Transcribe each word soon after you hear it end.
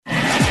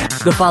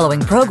The following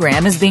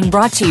program is being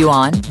brought to you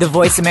on the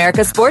Voice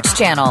America Sports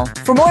Channel.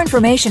 For more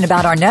information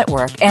about our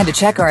network and to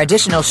check our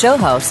additional show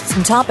hosts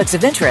and topics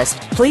of interest,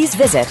 please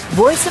visit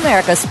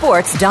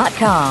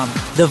voiceamericasports.com.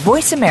 The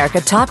Voice America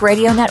Talk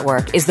Radio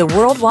Network is the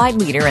worldwide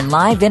leader in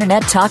live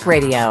Internet talk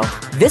radio.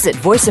 Visit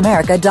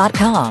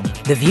voiceamerica.com.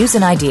 The views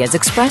and ideas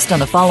expressed on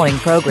the following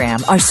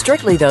program are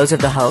strictly those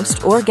of the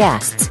host or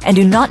guests and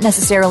do not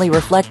necessarily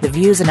reflect the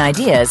views and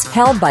ideas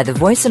held by the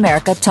Voice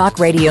America Talk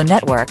Radio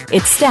Network,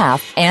 its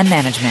staff, and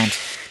management.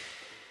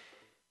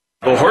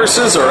 The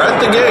horses are at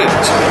the gate.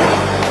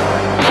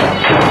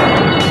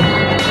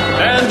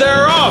 And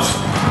they're off.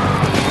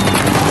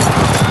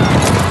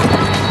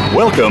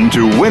 Welcome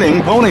to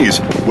Winning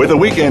Ponies. With a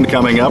weekend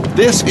coming up,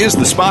 this is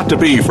the spot to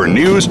be for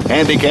news,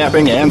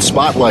 handicapping, and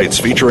spotlights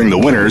featuring the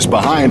winners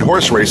behind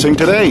horse racing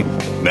today.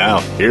 Now,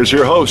 here's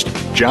your host,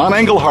 John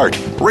Englehart,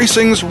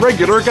 racing's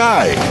regular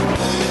guy.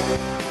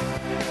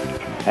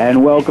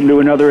 And welcome to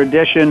another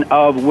edition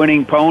of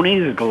Winning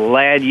Ponies.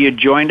 Glad you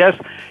joined us.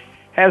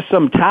 Have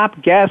some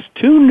top guests,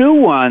 two new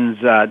ones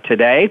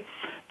today.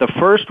 The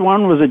first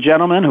one was a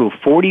gentleman who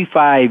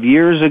 45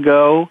 years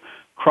ago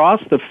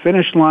crossed the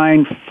finish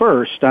line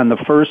first on the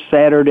first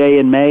Saturday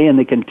in May in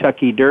the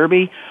Kentucky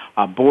Derby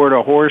aboard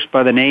a horse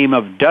by the name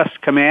of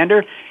Dust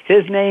Commander.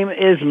 His name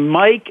is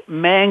Mike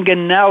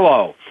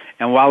Manganello.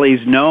 And while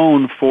he's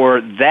known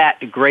for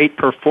that great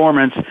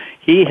performance,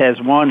 he has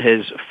won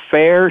his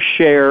fair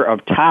share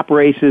of top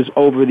races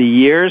over the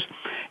years.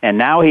 And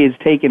now he has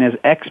taken his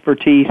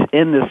expertise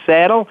in the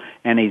saddle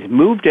and he's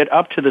moved it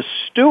up to the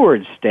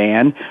Steward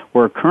stand,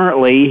 where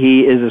currently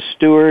he is a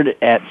steward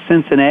at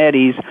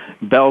Cincinnati's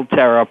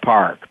Belterra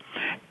Park.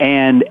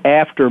 And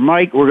after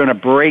Mike, we're going to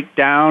break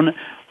down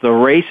the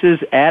races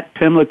at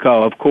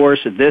Pimlico. Of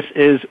course, this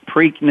is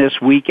Preakness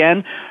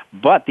weekend,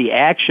 but the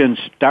action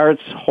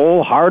starts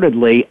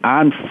wholeheartedly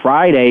on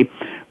Friday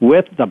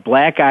with the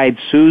Black-Eyed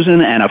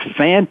Susan and a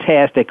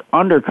fantastic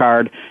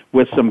undercard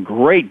with some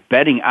great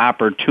betting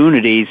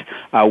opportunities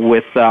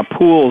with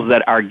pools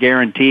that are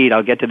guaranteed.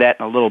 I'll get to that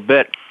in a little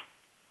bit.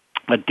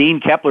 But Dean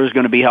Kepler is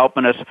going to be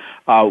helping us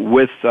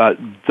with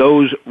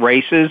those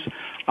races.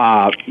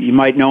 You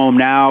might know him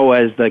now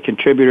as the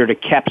contributor to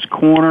Kep's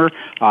Corner,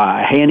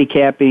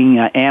 handicapping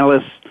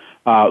analyst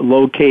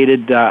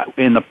located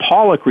in the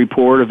Pollock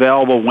Report,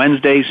 available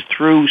Wednesdays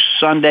through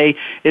Sunday.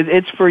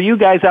 It's for you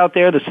guys out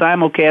there, the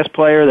simulcast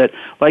player that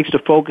likes to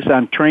focus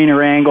on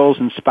trainer angles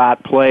and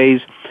spot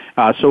plays.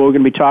 So we're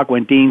going to be talking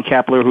with Dean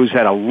Kepler, who's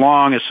had a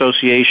long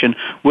association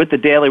with the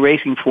Daily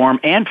Racing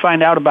Form, and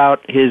find out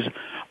about his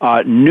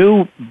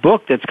new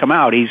book that's come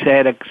out. He's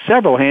had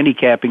several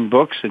handicapping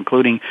books,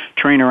 including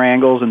Trainer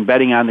Angles and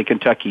Betting on the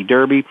Kentucky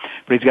Derby,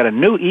 but he's got a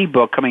new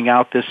ebook coming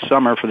out this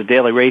summer for the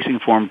Daily Racing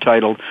Form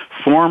titled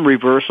Form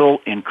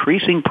Reversal,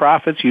 Increasing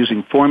Profits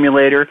Using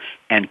Formulator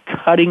and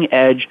Cutting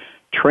Edge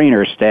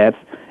Trainer Stats.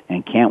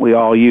 And can't we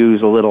all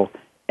use a little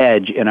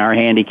edge in our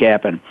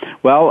handicapping?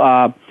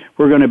 Well,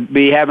 we're going to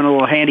be having a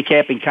little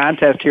handicapping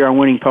contest here on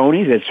Winning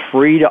Ponies. It's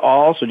free to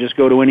all, so just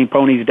go to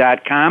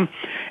winningponies.com.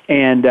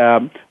 And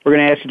we're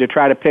going to ask you to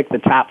try to pick the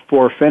top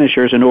four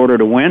finishers in order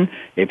to win.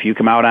 If you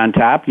come out on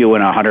top, you'll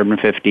win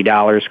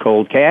 $150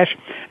 cold cash.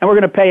 And we're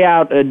going to pay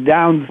out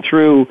down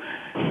through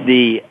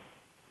the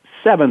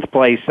seventh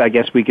place, I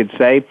guess we could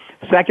say.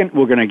 Second,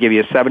 we're going to give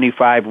you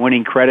 75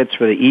 winning credits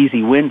for the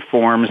easy win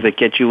forms that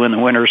get you in the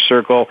winner's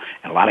circle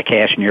and a lot of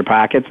cash in your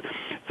pockets.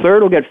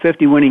 Third, we'll get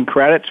 50 winning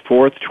credits.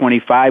 Fourth,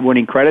 25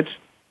 winning credits.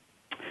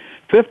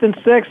 Fifth and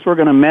sixth, we're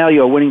going to mail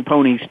you a Winning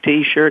Ponies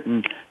T-shirt,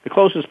 and the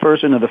closest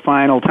person to the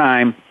final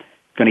time is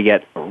going to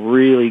get a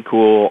really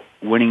cool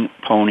Winning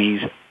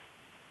Ponies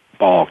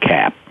ball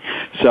cap.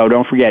 So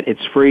don't forget,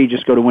 it's free.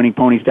 Just go to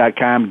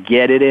winningponies.com.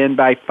 Get it in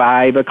by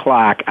 5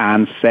 o'clock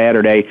on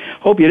Saturday.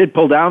 Hope you did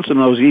pull down some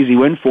of those easy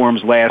win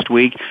forms last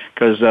week,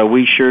 because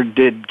we sure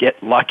did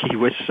get lucky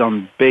with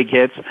some big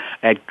hits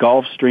at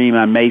Gulfstream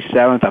on May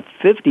 7th. A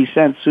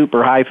 50-cent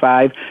super high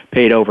five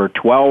paid over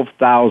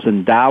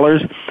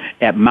 $12,000.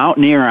 At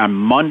Mountaineer on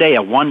Monday,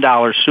 a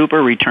 $1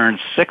 super returned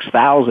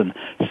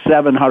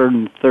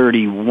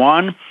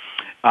 $6,731.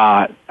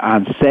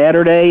 On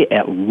Saturday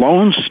at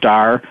Lone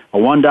Star, a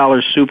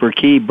 $1 super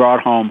key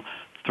brought home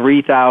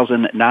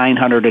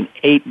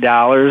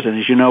 $3,908. And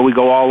as you know, we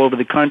go all over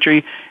the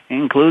country,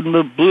 including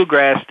the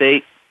Bluegrass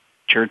State.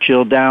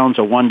 Churchill Downs,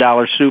 a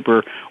 $1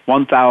 super,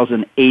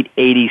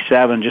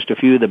 $1,887. Just a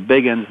few of the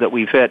big ones that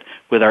we've hit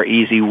with our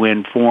easy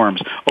win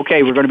forms.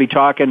 Okay, we're going to be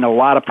talking a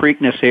lot of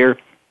Preakness here.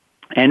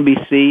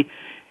 NBC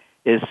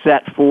is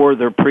set for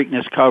their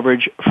Preakness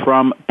coverage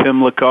from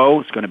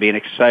Pimlico. It's going to be an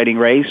exciting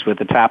race with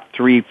the top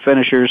three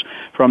finishers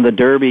from the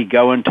Derby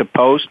going to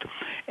post.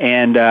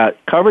 And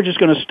coverage is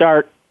going to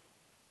start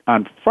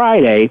on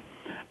Friday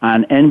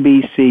on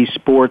NBC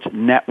Sports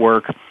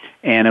Network,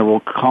 and it will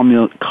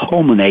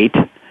culminate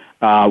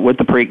with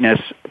the Preakness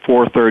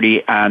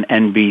 4:30 on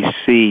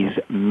NBC's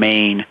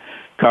main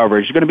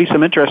coverage. There's going to be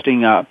some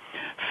interesting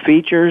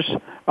features.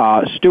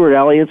 Stuart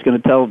Elliott's going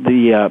to tell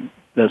the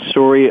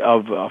story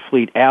of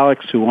Fleet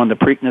Alex, who won the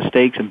Preakness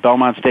Stakes and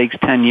Belmont Stakes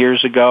 10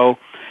 years ago.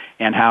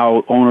 and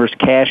how owners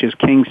Cash's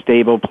King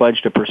Stable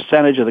pledged a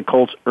percentage of the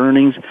Colts'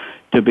 earnings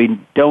to be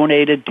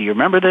donated. Do you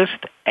remember this?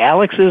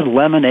 Alex's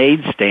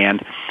Lemonade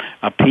Stand,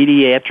 a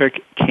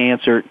pediatric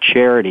cancer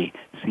charity.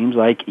 Seems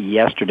like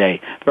yesterday.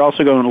 They're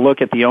also going to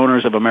look at the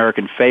owners of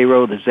American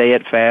Pharaoh, the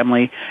Zayat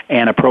family,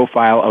 and a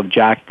profile of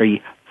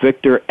jockey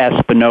Victor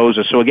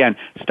Espinoza. So again,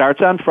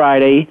 starts on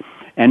Friday,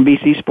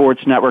 NBC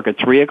Sports Network at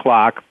 3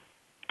 o'clock.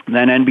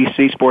 Then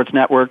NBC Sports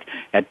Network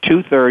at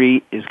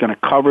 2:30 is going to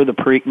cover the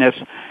Preakness,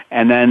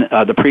 and then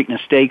the Preakness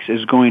Stakes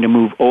is going to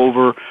move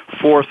over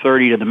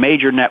 4:30 to the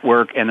major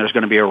network, and there's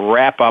going to be a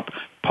wrap-up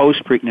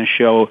post-Preakness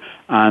show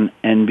on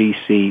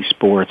NBC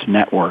Sports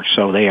Network.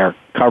 So they are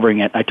covering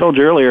it. I told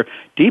you earlier,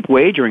 deep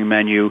wagering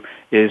menu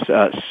is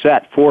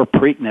set for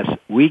Preakness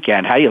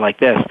weekend. How do you like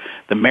this?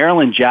 The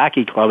Maryland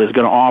Jockey Club is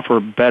going to offer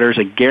bettors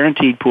a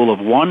guaranteed pool of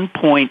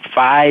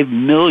 $1.5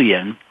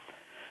 million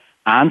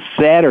on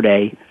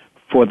Saturday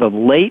for the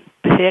late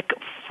pick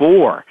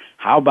 4.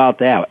 How about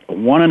that?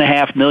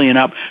 $1.5 million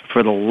up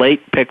for the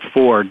late pick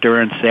 4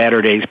 during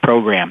Saturday's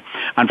program.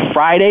 On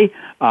Friday,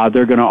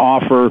 they're going to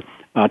offer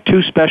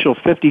 2 special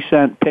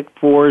 50-cent pick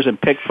 4s and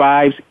pick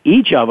 5s,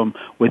 each of them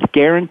with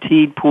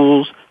guaranteed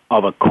pools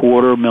of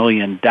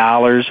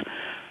 $250,000.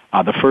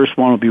 The first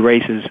one will be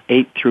races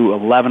 8 through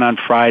 11 on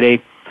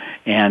Friday,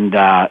 and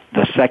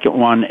the second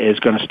one is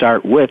going to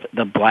start with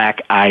the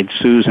Black-Eyed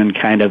Susan,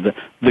 kind of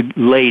the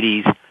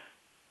ladies'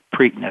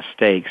 Preakness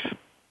Stakes.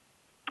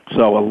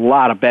 So a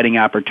lot of betting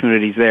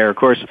opportunities there. Of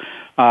course,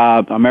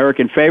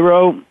 American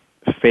Pharaoh,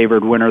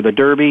 favored winner of the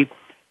Derby.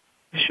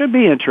 Should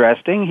be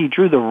interesting. He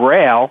drew the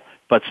rail,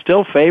 but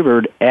still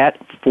favored at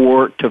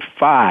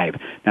 4-5.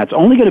 Now, it's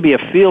only going to be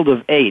a field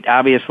of 8.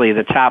 Obviously,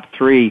 the top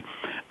 3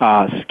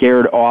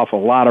 scared off a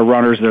lot of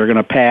runners that are going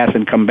to pass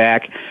and come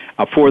back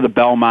for the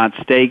Belmont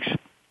Stakes.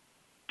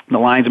 The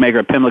lines maker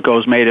at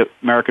Pimlico's made it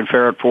American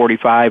Pharaoh at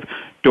 45.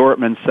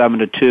 Dortmund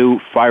 7-2,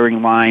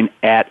 firing line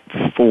at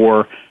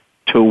 4-1.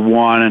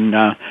 And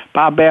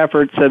Bob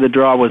Baffert said the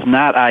draw was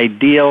not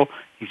ideal.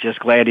 He's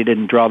just glad he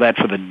didn't draw that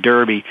for the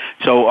Derby.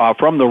 So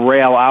from the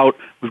rail out,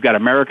 we've got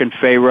American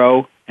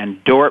Pharaoh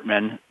and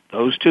Dortmund,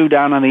 those two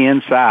down on the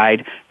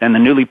inside. Then the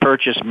newly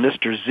purchased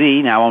Mr.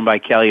 Z, now owned by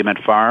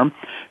Calumet Farm.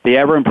 The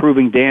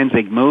ever-improving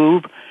Danzig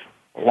Move,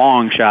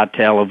 Long Shot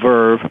Tail of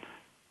Verve,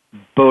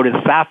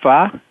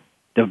 Bodhisattva,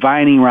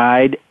 Divining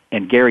Ride,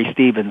 and Gary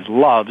Stevens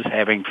loves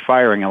having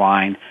firing a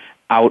line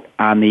out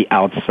on the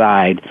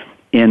outside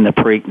in the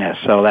Preakness.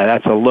 So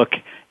that's a look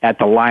at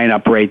the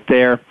lineup right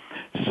there.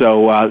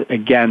 So,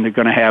 again, they're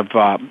going to have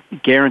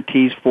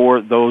guarantees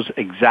for those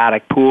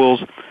exotic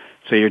pools.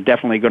 So you're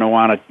definitely going to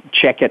want to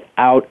check it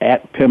out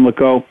at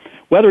Pimlico.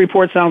 Weather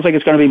report sounds like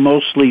it's going to be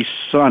mostly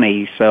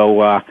sunny.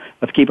 So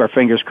let's keep our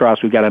fingers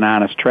crossed we've got an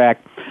honest track.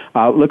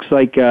 Looks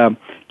like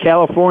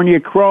California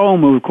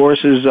Chrome, who, of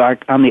course, is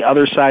on the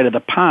other side of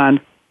the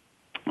pond.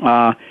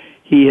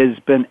 He has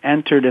been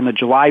entered in the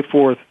July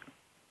 4th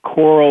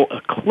Coral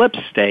Eclipse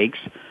Stakes.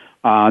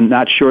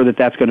 Not sure that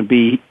that's going to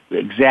be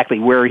exactly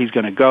where he's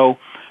going to go.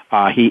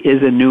 He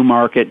is in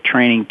Newmarket,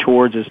 training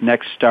towards his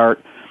next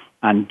start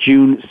on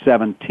June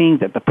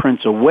 17th at the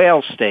Prince of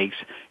Wales Stakes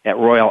at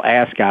Royal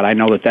Ascot. I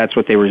know that that's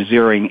what they were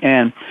zeroing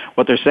in.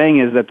 What they're saying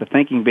is that the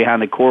thinking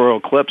behind the Coral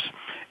Eclipse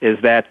is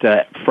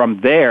that from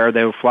there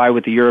they will fly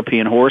with the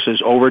European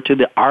horses over to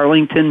the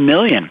Arlington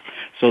Million.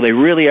 So they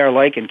really are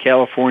liking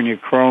California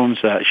Chrome's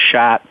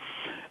shot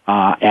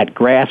at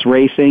grass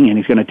racing, and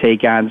he's going to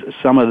take on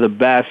some of the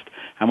best.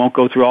 I won't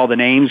go through all the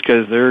names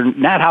because they're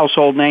not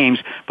household names,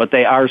 but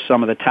they are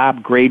some of the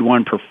top Grade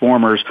 1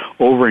 performers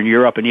over in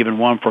Europe, and even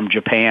one from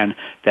Japan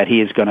that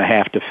he is going to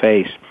have to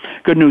face.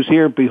 Good news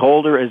here,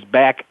 Beholder is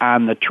back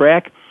on the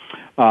track.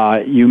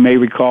 You may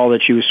recall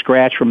that she was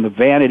scratched from the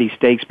Vanity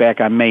Stakes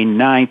back on May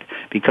 9th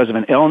because of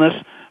an illness,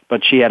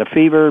 but she had a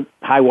fever,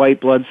 high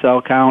white blood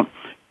cell count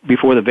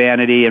before the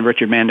Vanity, and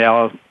Richard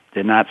Manganello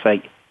did not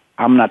say,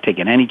 I'm not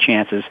taking any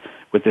chances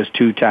with this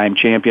two-time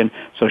champion.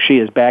 So she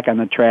is back on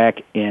the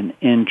track and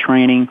in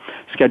training,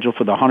 scheduled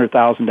for the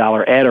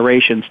 $100,000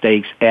 Adoration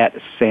Stakes at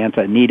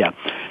Santa Anita.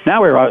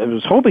 Now, I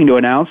was hoping to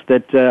announce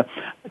that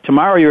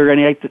tomorrow you're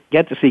going to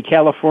get to see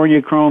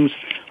California Chrome's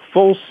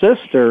full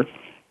sister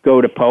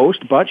go to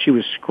post, but she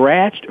was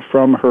scratched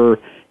from her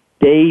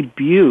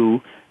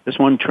debut. This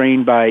one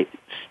trained by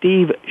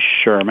Steve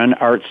Sherman,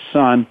 Art's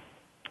son.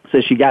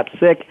 Says she got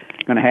sick,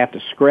 going to have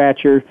to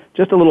scratch her.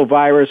 Just a little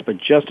virus, but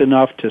just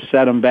enough to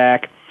set him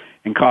back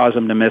and cause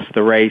him to miss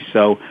the race.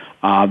 So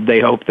they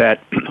hope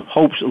that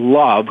Hope's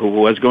Love, who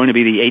was going to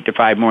be the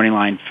 8-5 morning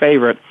line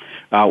favorite,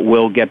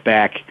 will get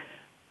back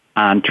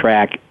on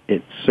track.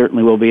 It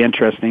certainly will be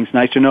interesting. It's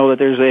nice to know that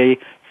there's a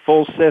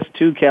full sis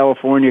to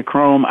California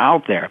Chrome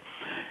out there.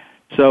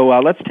 So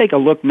let's take a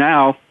look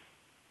now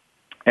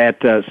at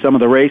some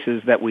of the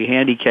races that we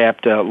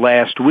handicapped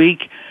last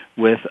week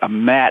with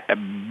Matt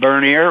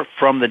Bernier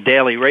from the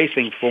Daily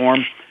Racing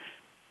Form.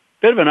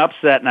 Bit of an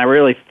upset, and I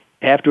really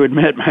have to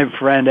admit my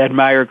friend Ed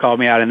Meyer called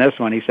me out in this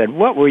one. He said,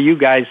 what were you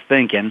guys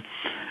thinking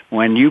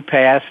when you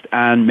passed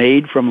on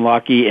Made from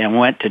Lucky and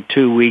went to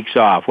 2 weeks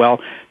off. Well,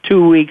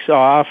 2 weeks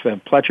off, a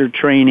Pletcher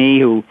trainee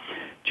who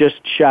just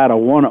shot a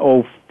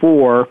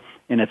 104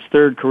 in its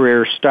third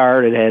career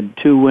start. It had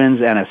 2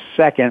 wins and a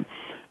second.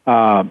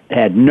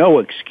 Had no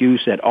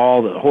excuse at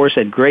all. The horse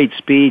had great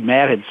speed.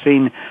 Matt had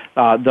seen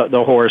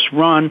the horse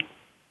run,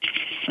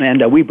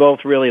 and we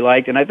both really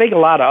liked. And I think a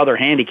lot of other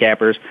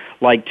handicappers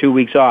liked 2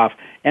 weeks off.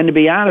 And to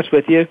be honest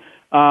with you,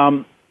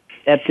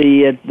 at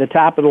the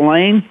top of the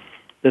lane,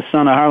 the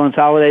son of Harlan's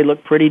Holiday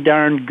looked pretty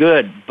darn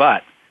good.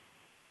 But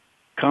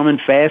coming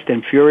fast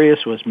and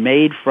furious was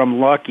Made from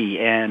Lucky.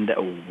 And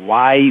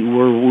why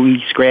were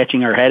we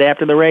scratching our head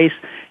after the race?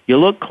 You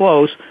look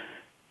close.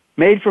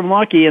 Made from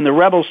Lucky in the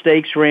Rebel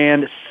Stakes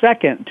ran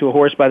second to a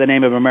horse by the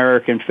name of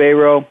American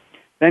Pharaoh,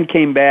 then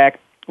came back,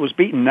 was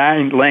beaten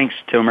 9 lengths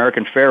to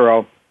American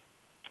Pharaoh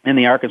in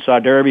the Arkansas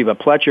Derby, but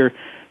Pletcher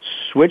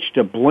switched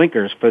to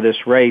blinkers for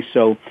this race.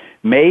 So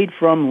Made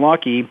from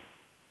Lucky,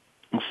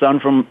 son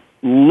from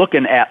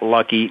Looking at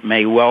Lucky,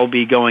 may well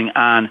be going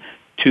on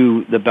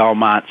to the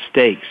Belmont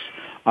Stakes.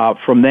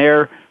 From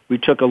there, we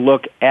took a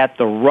look at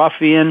the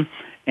Ruffian.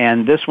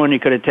 And this one you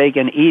could have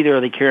taken either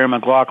of the Kieran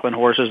McLaughlin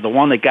horses. The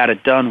one that got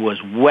it done was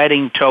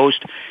Wedding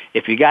Toast.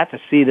 If you got to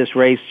see this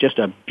race, just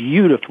a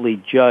beautifully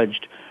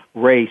judged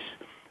race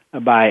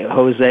by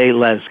Jose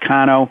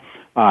Lezcano.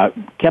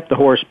 Kept the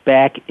horse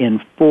back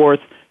in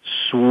fourth,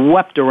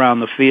 swept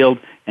around the field,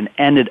 and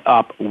ended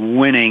up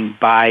winning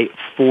by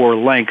 4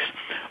 lengths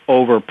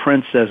over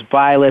Princess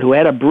Violet, who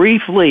had a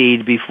brief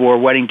lead before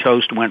Wedding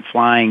Toast went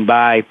flying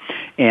by.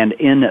 And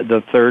in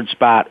the third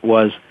spot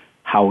was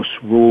House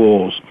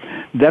Rules.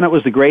 Then it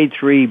was the Grade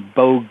 3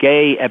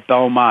 Bogey at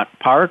Belmont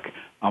Park,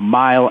 1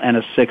 mile and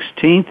a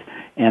 16th.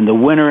 And the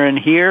winner in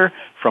here,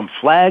 from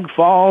Flag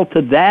Fall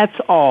to That's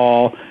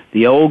All,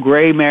 the old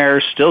gray mare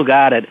still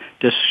got it.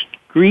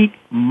 Discreet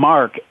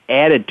Mark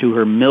added to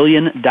her $1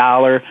 million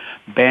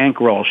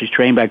bankroll. She's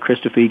trained by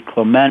Christophe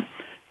Clement.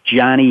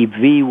 Johnny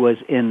V was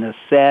in the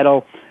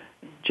saddle.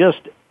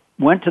 Just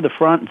went to the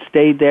front and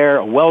stayed there.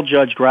 A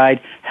well-judged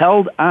ride.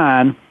 Held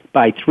on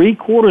by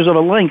 3/4 of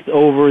a length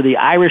over the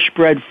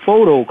Irish-bred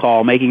Photo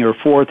Call, making her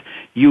 4th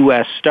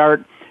U.S.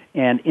 start.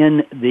 And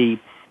in the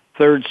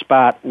third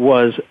spot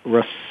was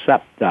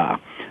Recepta.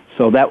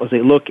 So that was a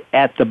look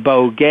at the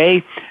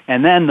Bogey.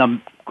 And then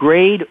the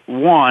Grade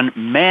 1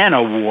 Man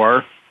o'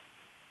 War,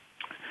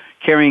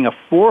 carrying a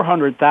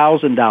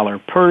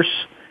 $400,000 purse.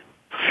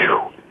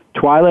 Phew.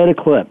 Twilight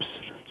Eclipse.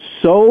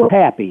 So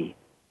happy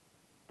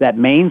that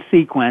Main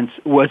Sequence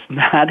was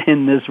not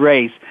in this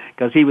race,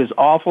 because he was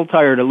awful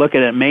tired of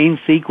looking at Main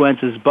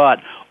Sequence's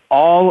butt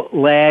all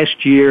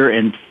last year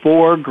in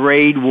 4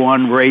 Grade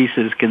 1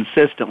 races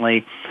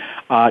consistently.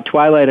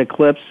 Twilight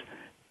Eclipse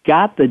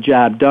got the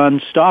job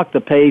done, stalked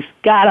the pace,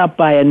 got up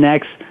by a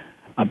next.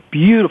 A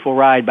beautiful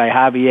ride by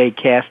Javier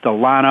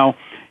Castellano.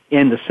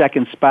 In the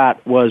second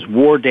spot was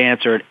War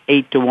Dancer at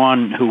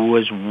 8-1, who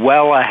was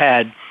well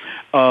ahead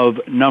of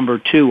number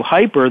 2,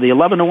 Hyper, the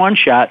 11-1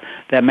 shot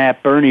that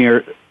Matt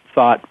Bernier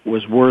thought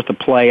was worth a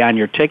play on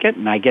your ticket,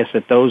 and I guess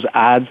at those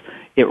odds,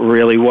 it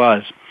really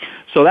was.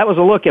 So that was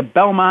a look at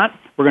Belmont.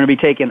 We're going to be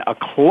taking a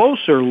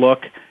closer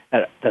look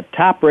at the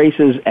top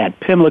races at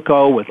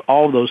Pimlico with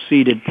all those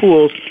seeded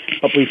pools.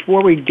 But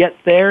before we get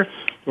there,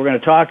 we're going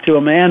to talk to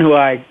a man who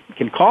I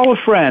can call a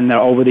friend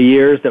over the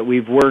years, that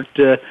we've worked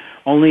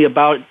only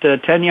about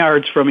 10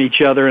 yards from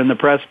each other in the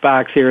press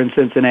box here in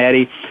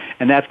Cincinnati,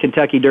 and that's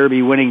Kentucky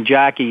Derby winning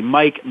jockey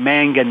Mike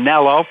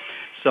Manganello.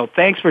 So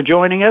thanks for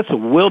joining us.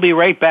 We'll be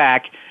right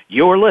back.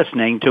 You're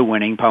listening to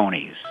Winning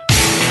Ponies.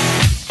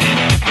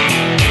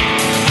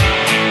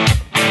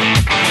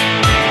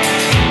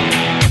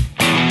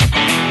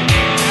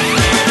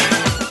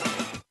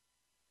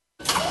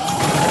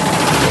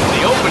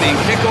 The opening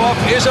kickoff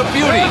is a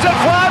beauty. There's a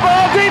fly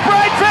ball deep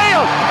right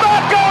field.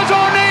 Back goes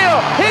O'Neal.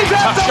 He's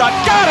at the shot.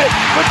 Got it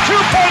with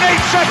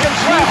 2.8 seconds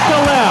left. To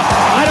left.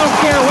 I don't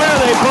care where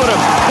they put him.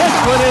 This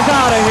one is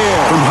out of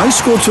here. From high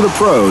school to the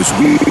pros,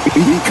 we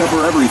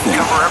cover everything.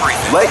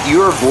 Let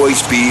your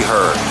voice be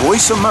heard.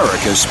 Voice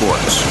America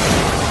Sports.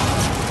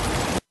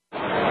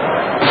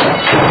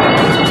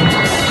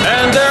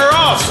 And they're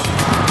off.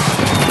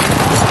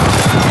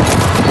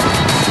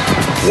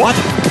 What?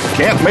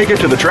 Can't make it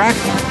to the track?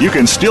 You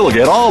can still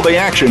get all the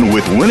action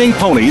with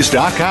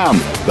winningponies.com,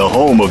 the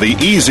home of the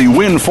easy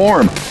win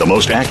form, the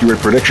most accurate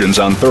predictions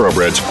on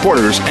thoroughbreds,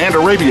 quarters, and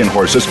Arabian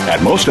horses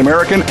at most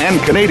American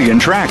and Canadian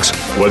tracks.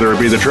 Whether it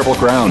be the Triple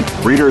Crown,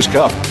 Breeders'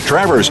 Cup,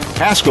 Travers,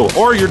 Haskell,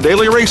 or your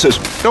daily races,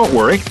 don't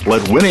worry,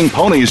 let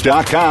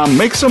winningponies.com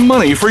make some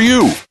money for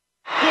you.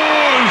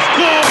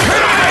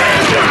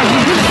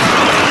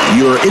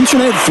 Your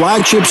internet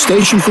flagship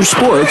station for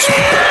sports.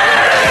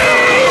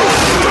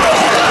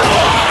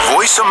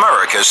 Voice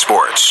America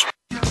Sports.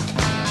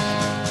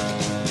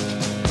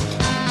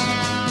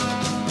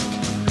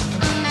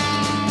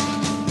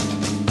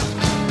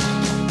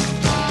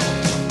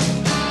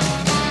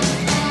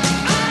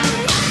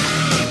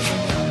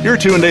 You're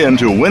tuned in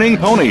to Winning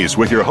Ponies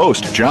with your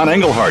host, John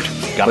Englehart.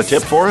 Got a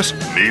tip for us?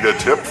 Need a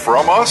tip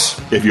from us?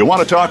 If you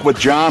want to talk with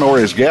John or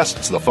his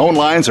guests, the phone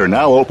lines are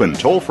now open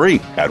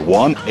toll-free at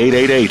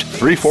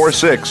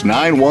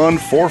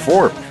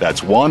 1-888-346-9144.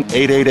 That's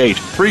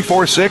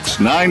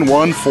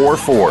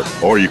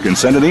 1-888-346-9144. Or you can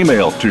send an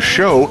email to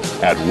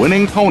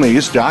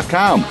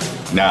show@winningponies.com.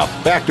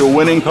 Now, back to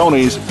Winning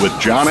Ponies with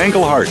John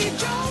Englehart.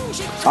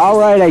 All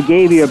right, I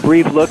gave you a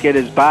brief look at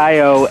his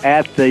bio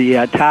at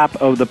the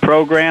top of the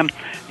program.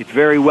 It's a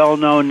very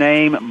well-known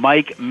name,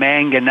 Mike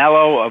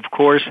Manganello, of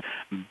course,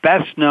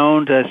 best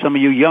known to some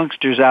of you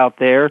youngsters out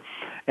there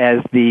as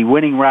the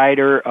winning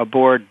rider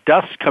aboard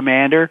Dust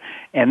Commander.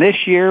 And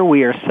this year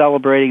we are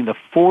celebrating the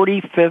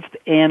 45th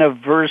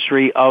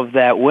anniversary of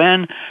that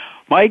win.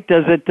 Mike,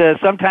 does it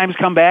sometimes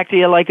come back to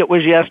you like it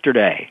was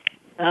yesterday?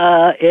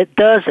 It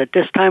does at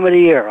this time of the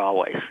year,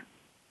 always.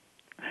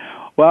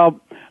 Well,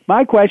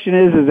 my question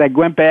is, as I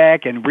went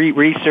back and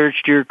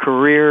researched your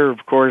career,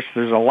 of course,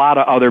 there's a lot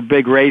of other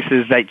big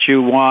races that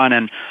you won,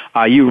 and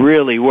you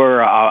really were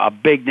a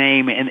big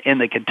name in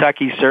the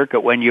Kentucky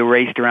circuit when you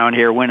raced around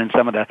here, winning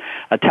some of the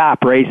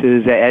top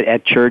races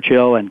at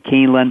Churchill and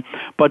Keeneland.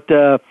 But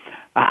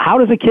how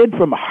does a kid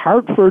from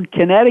Hartford,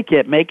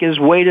 Connecticut, make his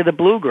way to the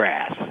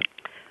Bluegrass?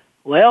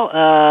 Well,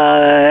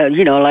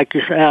 like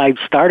you said, I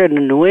started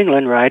in New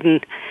England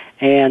riding,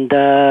 and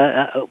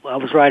I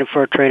was riding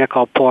for a trainer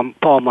called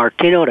Paul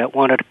Martino that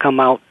wanted to come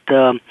out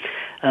to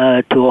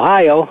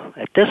Ohio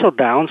at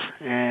Thistledowns,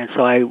 and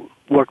so I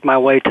worked my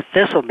way to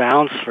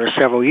Thistledowns for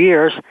several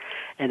years,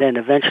 and then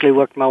eventually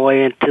worked my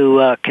way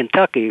into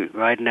Kentucky,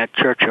 riding at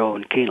Churchill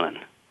and Keeneland.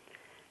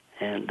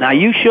 And now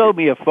you showed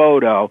me a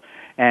photo,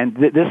 and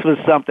this was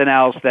something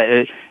else that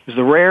is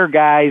the rare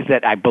guys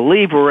that I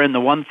believe were in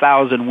the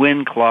 1,000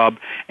 win club.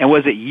 And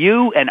was it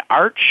you and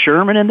Art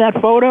Sherman in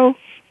that photo?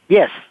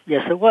 Yes,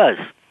 it was.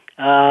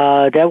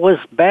 That was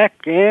back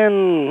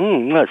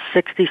in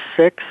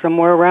 66,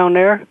 somewhere around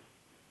there,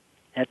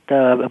 at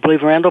I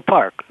believe Randall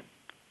Park.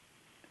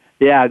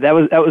 Yeah, that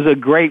was a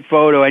great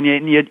photo, and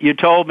you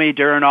told me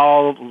during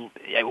all,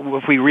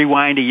 if we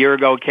rewind a year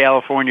ago,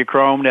 California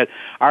Chrome, that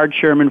Art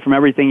Sherman, from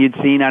everything you'd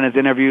seen on his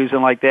interviews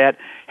and like that,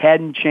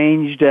 hadn't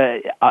changed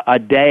a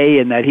day,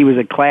 and that he was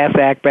a class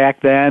act back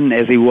then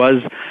as he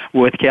was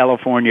with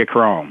California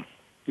Chrome.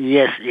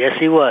 Yes,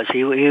 he was.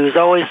 He was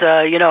always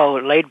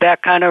laid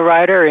back kind of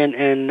rider,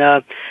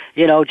 and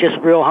just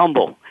real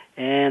humble.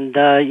 And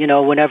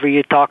whenever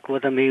you talked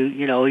with him,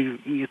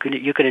 you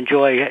could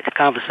enjoy the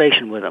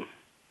conversation with him.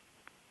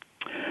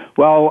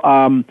 Well,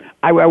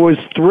 I was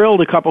thrilled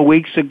a couple of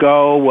weeks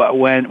ago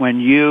when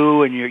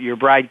you and your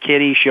bride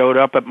Kitty showed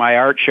up at my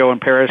art show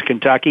in Paris,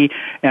 Kentucky,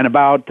 and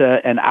about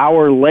an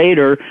hour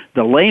later,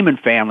 the Lehman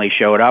family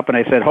showed up, and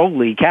I said,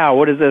 "Holy cow,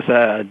 what is this,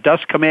 a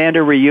Dust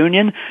Commander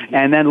reunion?"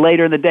 And then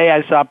later in the day,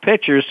 I saw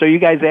pictures, so you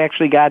guys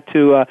actually got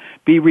to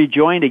be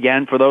rejoined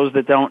again. For those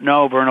that don't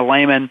know, Verna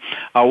Lehman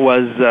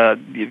was,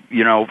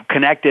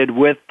 connected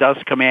with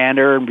Dust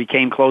Commander and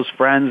became close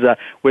friends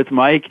with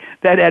Mike.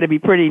 That had to be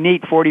pretty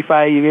neat.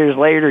 45 years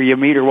later, you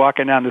meet her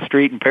walking down the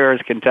street in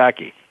Paris,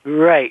 Kentucky.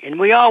 Right, and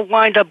we all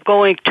wind up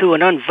going to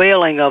an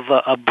unveiling of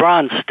a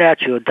bronze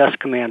statue of Dust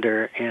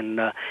Commander and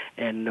the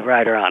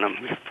rider on him.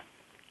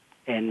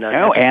 And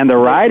the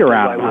rider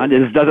on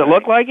him. Does it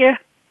look like you?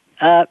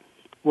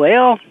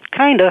 Well,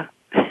 kinda.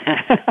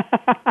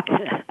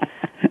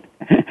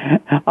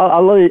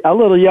 a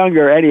little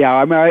younger, anyhow.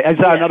 I mean, I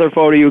saw another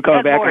photo of you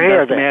coming back from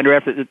Dust Commander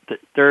after the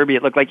Derby.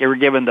 It looked like you were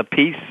given the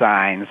peace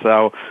sign.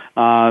 So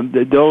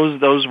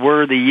those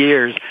were the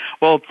years.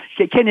 Well,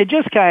 can you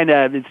just kind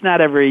of? It's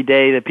not every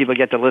day that people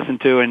get to listen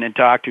to and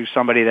talk to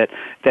somebody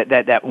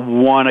that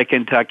won a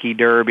Kentucky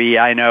Derby.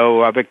 I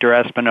know Victor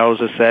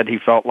Espinoza said he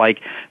felt like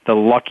the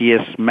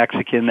luckiest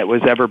Mexican that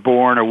was ever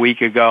born a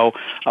week ago.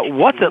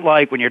 What's it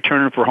like when you're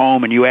turning for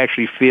home and you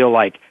actually feel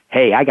like,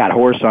 hey, I got a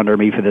horse under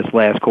me for this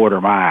last quarter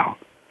mile?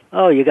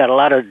 Oh, you got a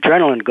lot of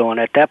adrenaline going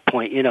at that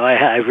point.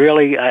 I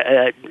really,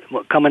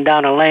 coming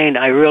down the lane,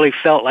 I really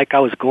felt like I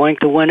was going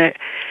to win it,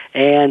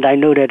 and I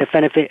knew that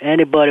if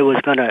anybody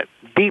was going to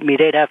beat me,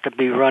 they'd have to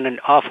be running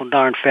awful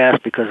darn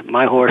fast, because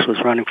my horse was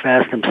running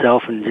fast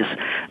himself and just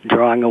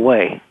drawing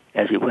away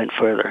as he went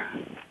further.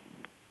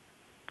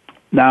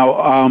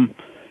 Now,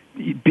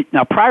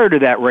 prior to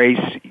that race,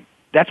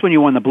 that's when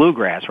you won the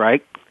Bluegrass,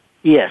 right?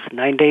 Yes,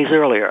 9 days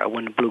earlier I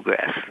won the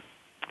Bluegrass.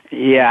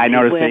 Yeah, I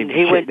noticed.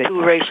 He went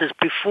two races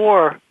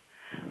before,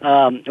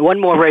 one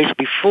more race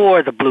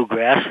before the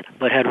Bluegrass,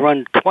 but had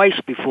run twice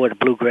before the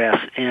Bluegrass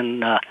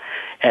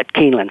at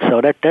Keeneland. So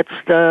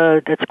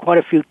that's quite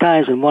a few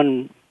times in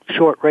one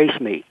short race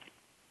meet.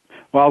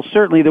 Well,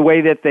 certainly the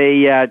way that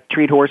they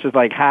treat horses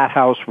like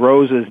hothouse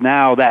roses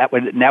now, that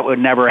would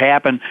never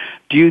happen.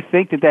 Do you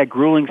think that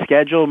grueling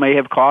schedule may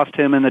have cost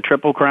him in the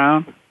Triple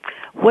Crown?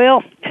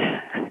 Well,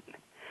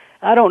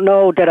 I don't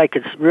know that I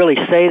could really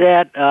say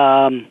that.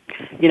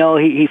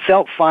 He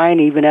felt fine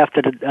even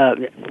after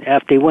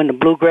he won the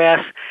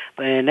Bluegrass,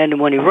 and then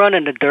when he run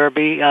in the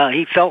Derby,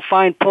 he felt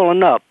fine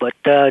pulling up. But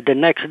the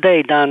next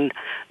day, Don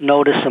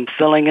noticed some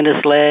filling in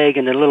his leg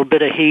and a little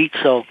bit of heat,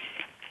 so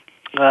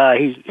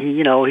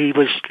he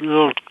was a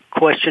little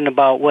question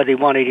about whether he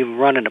wanted to even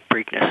run in a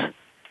Preakness.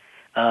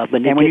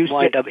 But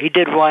he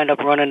did wind up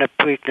running a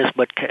Preakness,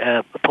 but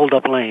pulled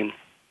up lame.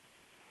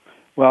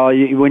 Well,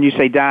 when you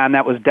say Don,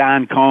 that was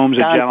Don Combs,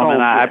 a gentleman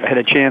I've had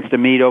a chance to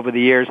meet over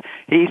the years.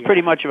 He's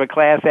pretty much of a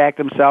class act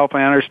himself.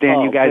 I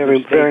understand you guys are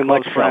very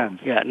much friends.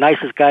 So. Yeah,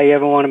 nicest guy you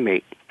ever want to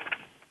meet.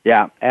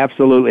 Yeah,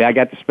 absolutely. I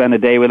got to spend a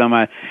day with him.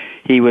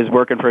 He was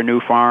working for a new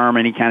farm,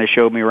 and he kind of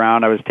showed me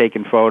around. I was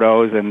taking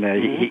photos, and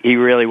he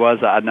really was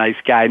a nice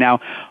guy.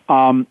 Now,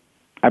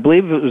 I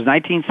believe it was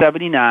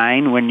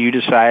 1979 when you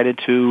decided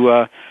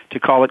to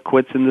call it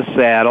quits in the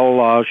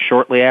saddle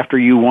shortly after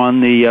you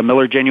won the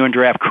Miller Genuine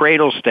Draft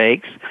Cradle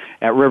Stakes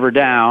at River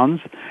Downs,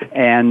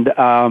 and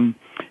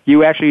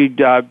you actually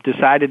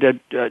decided to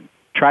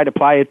try to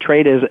ply a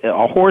trade as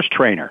a horse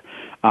trainer.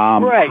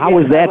 Right. How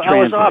was that transition?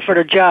 I was offered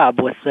a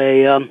job with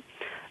an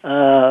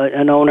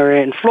owner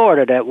in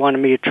Florida that wanted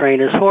me to train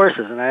his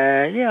horses, and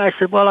I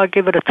said, well, I'll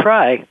give it a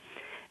try,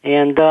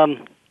 and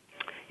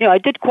I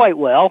did quite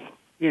well.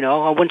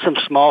 I won some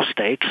small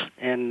stakes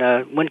and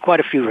won quite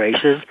a few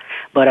races,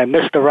 but I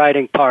missed the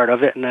riding part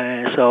of it,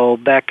 and so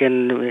back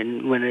in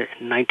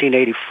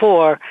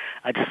 1984,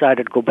 I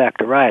decided to go back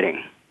to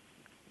riding.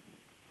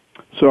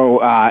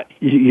 So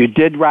you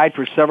did ride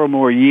for several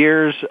more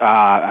years.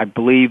 I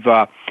believe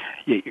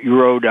you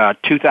rode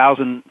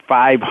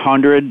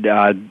 2,500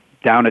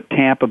 down at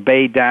Tampa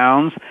Bay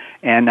Downs,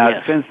 and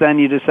yes. Since then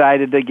you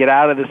decided to get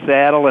out of the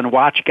saddle and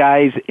watch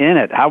guys in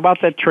it. How about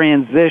that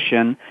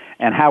transition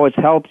and how it's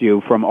helped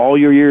you from all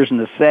your years in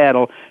the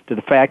saddle to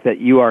the fact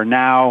that you are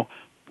now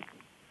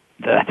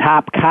the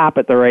top cop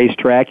at the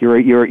racetrack?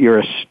 You're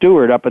a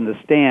steward up in the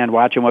stand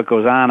watching what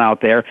goes on out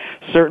there.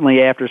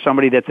 Certainly after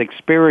somebody that's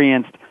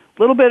experienced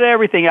a little bit of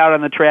everything out on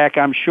the track,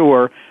 I'm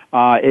sure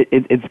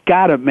it's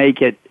got to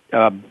make it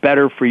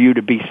better for you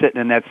to be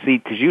sitting in that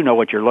seat because you know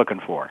what you're looking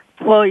for.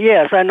 Well,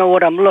 yes, I know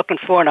what I'm looking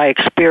for, and I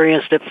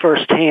experienced it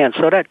firsthand,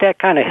 so that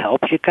kind of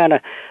helps. You kind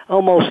of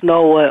almost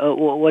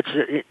know what's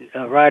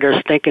a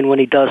rider's thinking when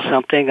he does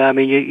something. I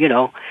mean,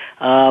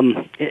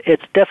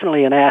 it's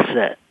definitely an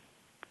asset.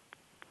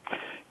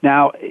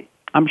 Now,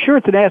 I'm sure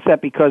it's an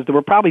asset because there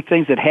were probably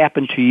things that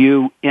happened to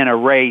you in a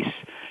race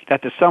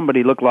that to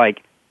somebody looked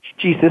like,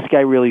 geez, this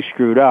guy really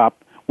screwed up.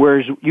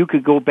 Whereas you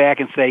could go back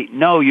and say,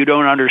 no, you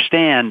don't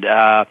understand.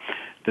 The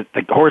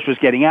horse was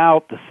getting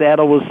out, the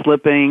saddle was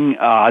slipping.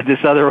 This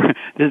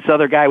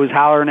other guy was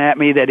hollering at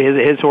me that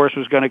his horse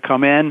was going to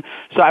come in.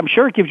 So I'm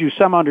sure it gives you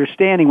some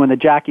understanding when the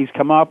jockeys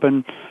come up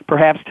and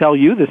perhaps tell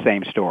you the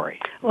same story.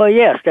 Well,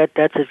 yes,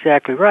 that's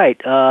exactly right.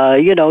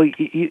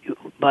 You,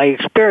 by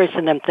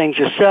experiencing them things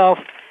yourself,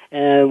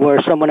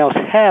 where someone else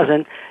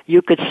hasn't,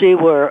 you could see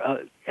where.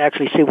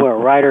 Actually see where a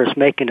rider is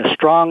making a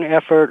strong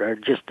effort or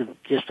just a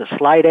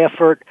slight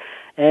effort,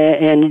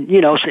 and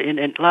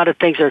a lot of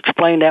things are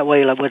explained that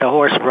way, like with a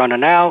horse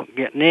running out,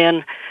 getting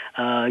in.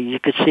 You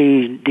could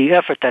see the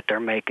effort that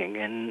they're making,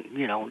 and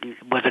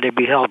whether they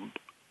be held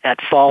at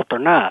fault or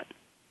not.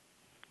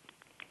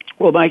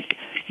 Well, Mike,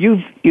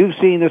 you've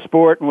seen the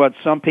sport and what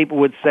some people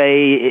would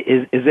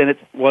say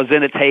was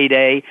in its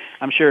heyday.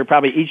 I'm sure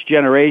probably each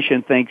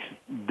generation thinks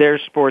their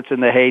sport's in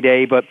the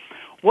heyday, but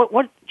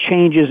what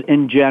changes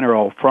in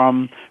general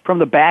from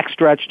the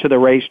backstretch to the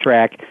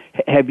racetrack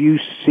have you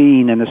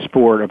seen in the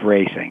sport of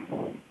racing?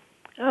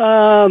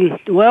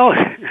 Well,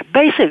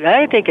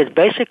 I think it's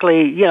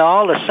basically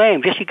all the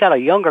same. Just you got a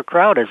younger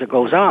crowd as it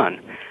goes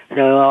on.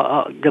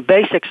 The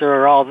basics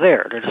are all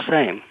there; they're the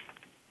same.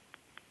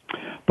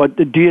 But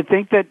do you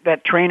think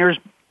that trainers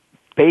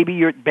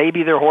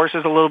baby their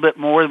horses a little bit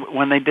more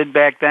when they did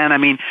back then? I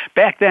mean,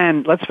 back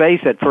then, let's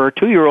face it, for a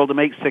 2-year-old to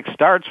make 6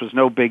 starts was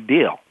no big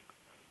deal.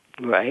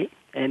 Right,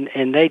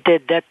 and they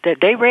did that.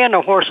 They ran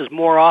their horses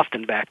more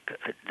often back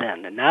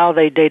then, and now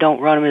they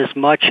don't run them as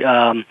much.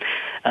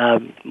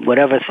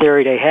 Whatever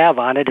theory they have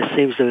on it, it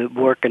seems to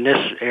work in this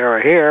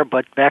era here.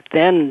 But back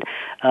then,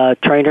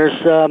 trainers,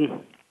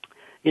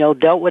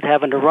 dealt with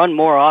having to run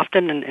more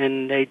often,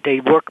 and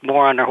they worked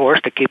more on their horse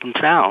to keep them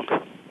sound.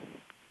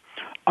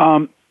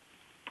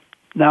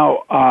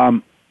 Now,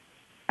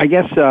 I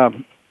guess a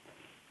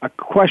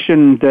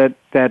question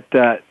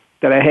that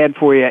I had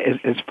for you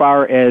as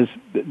far as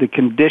the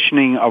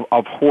conditioning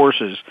of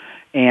horses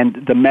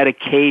and the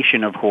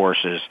medication of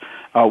horses.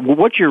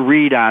 What's your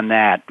read on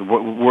that?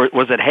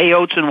 Was it hay,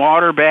 oats, and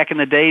water back in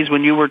the days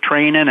when you were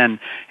training? And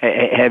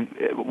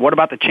what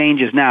about the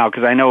changes now?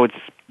 Because I know it's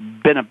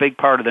been a big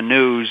part of the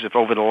news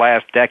over the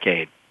last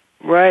decade.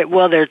 Right.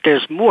 Well,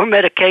 there's more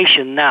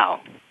medication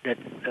now that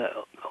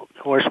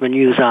horsemen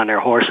use on their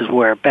horses,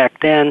 where back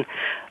then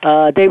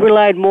they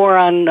relied more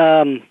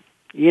on,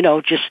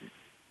 just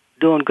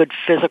doing good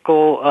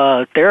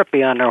physical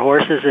therapy on their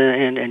horses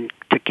and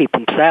to keep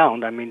them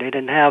sound. I mean, they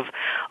didn't have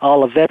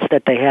all the vets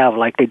that they have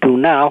like they do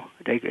now.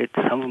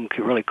 Some of them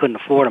really couldn't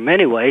afford them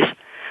anyways,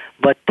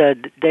 but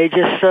they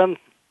just,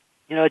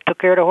 took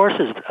care of the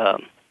horses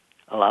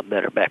a lot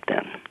better back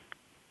then.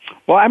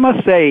 Well, I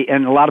must say,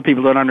 and a lot of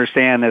people don't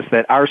understand this,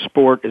 that our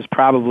sport is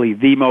probably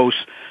the most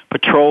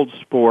patrolled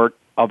sport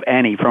of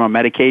any from a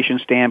medication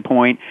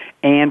standpoint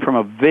and from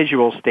a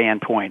visual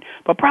standpoint.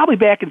 But probably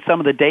back in some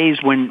of the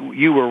days when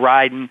you were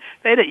riding,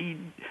 they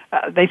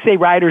say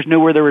riders knew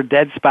where there were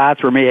dead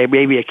spots, where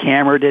maybe a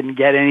camera didn't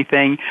get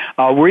anything.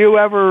 Were you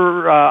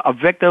ever a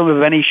victim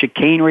of any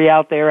chicanery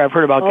out there? I've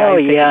heard about guys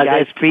taking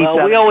guys' feet.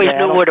 Well, we always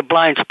knew where the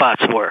blind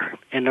spots were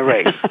in the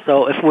race.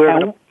 So if we were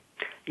to,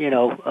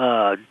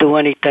 do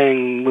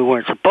anything we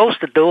weren't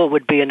supposed to do, it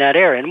would be in that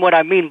area. And what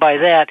I mean by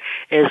that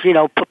is,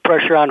 put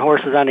pressure on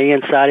horses on the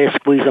inside and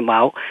squeeze them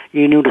out.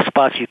 You knew the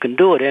spots you can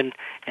do it in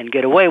and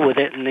get away with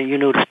it, and then you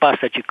knew the spots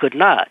that you could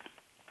not.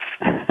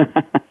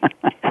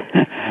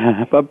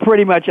 But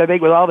pretty much, I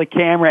think with all the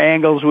camera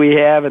angles we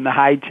have and the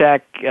high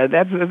tech,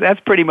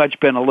 that's pretty much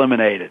been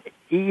eliminated.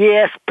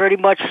 Yes, pretty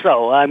much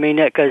so. I mean,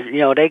 because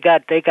they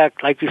got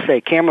like you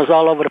say, cameras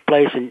all over the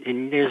place,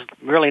 and there's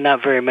really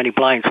not very many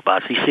blind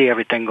spots. You see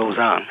everything goes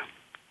on.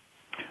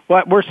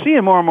 Well, we're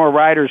seeing more and more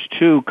riders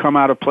too come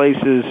out of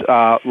places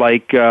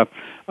like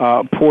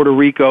Puerto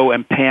Rico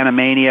and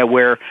Panamania,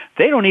 where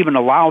they don't even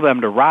allow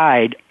them to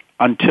ride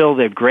until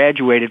they've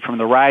graduated from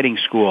the riding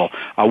school.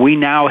 We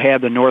now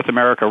have the North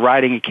America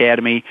Riding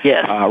Academy,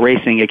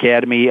 Racing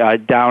Academy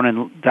down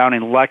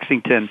in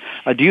Lexington.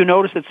 Do you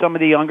notice that some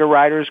of the younger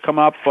riders come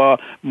up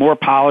more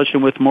polished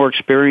and with more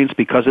experience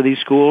because of these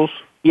schools?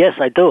 Yes,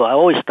 I do. I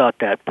always thought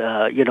that,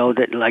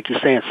 that like you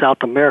say in South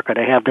America,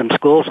 they have them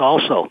schools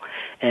also,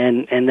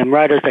 and them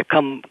riders that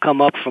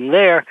come up from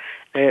there,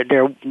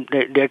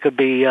 there could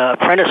be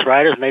apprentice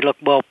riders, and they look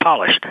well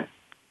polished.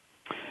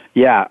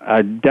 Yeah,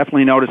 I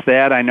definitely noticed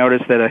that. I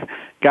noticed that a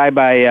guy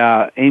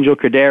by Angel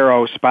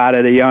Cordero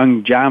spotted a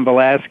young John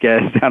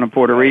Velasquez down in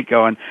Puerto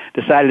Rico and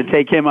decided to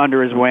take him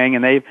under his wing,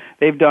 and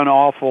they've done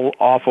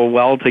awful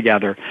well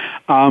together.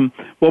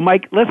 Well,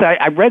 Mike, listen,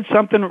 I read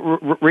something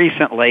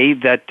recently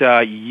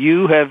that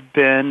you have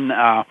been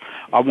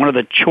one of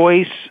the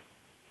choice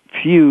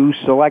few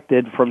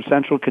selected from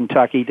Central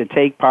Kentucky to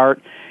take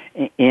part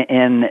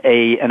in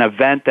an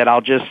event that I'll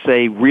just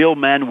say Real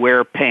Men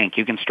Wear Pink.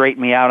 You can straighten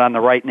me out on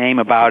the right name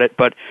about it,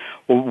 but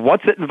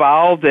what's it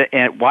involved,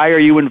 and why are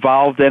you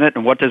involved in it,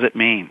 and what does it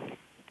mean?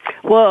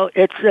 Well,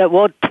 it's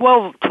 12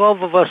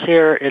 of us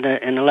here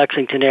in the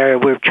Lexington area.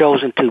 We've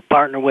chosen to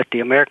partner with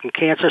the American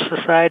Cancer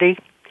Society,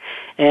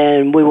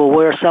 and we will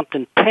wear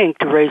something pink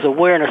to raise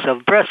awareness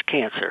of breast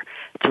cancer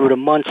through the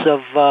months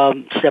of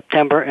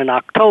September and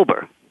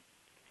October.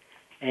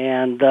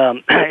 And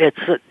it's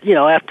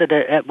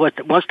after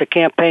once the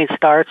campaign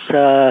starts,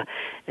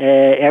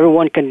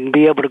 everyone can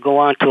be able to go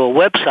onto a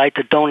website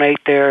to donate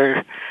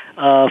their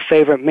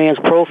favorite man's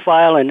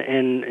profile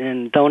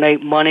and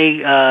donate money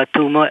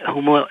to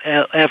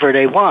whomever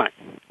they want.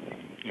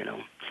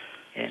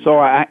 So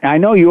I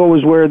know you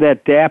always wear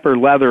that dapper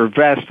leather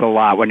vest a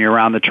lot when you're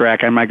around the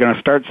track. Am I going to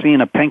start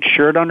seeing a pink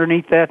shirt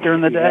underneath that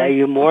during the day? Yeah,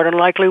 you more than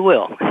likely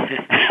will.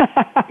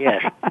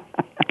 Yes.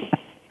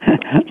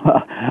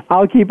 Well,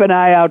 I'll keep an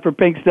eye out for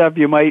pink stuff.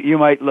 You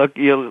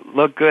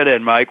look good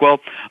in, Mike. Well,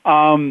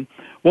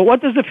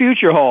 what does the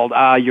future hold?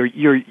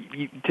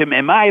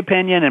 In my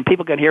opinion, and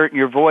people can hear it in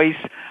your voice,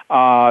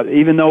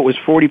 even though it was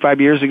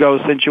 45 years ago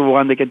since you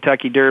won the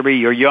Kentucky Derby,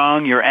 you're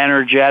young, you're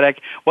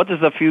energetic. What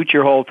does the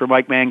future hold for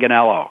Mike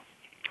Manganello?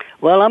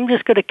 Well, I'm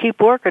just going to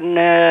keep working,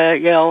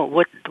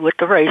 with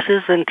the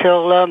races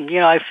until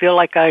I feel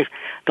like I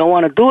don't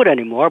want to do it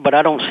anymore. But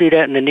I don't see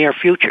that in the near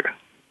future.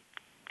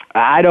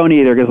 I don't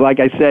either, because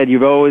like I said,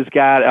 you've always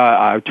got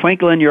a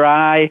twinkle in your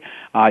eye,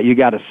 you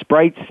got a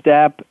sprite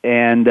step,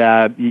 and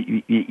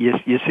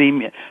you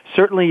seem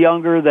certainly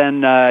younger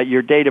than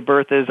your date of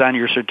birth is on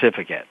your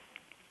certificate.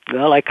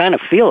 Well, I kind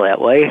of feel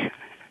that way,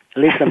 at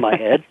least in my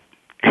head.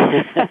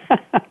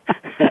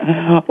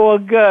 Well,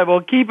 good.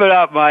 Well, keep it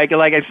up, Mike.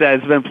 Like I said,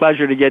 it's been a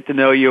pleasure to get to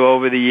know you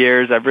over the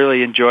years. I've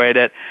really enjoyed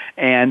it,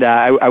 and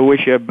I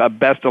wish you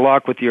best of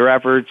luck with your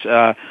efforts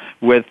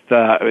with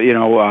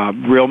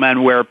Real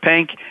Men Wear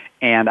Pink,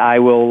 and I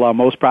will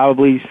most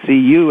probably see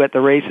you at the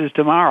races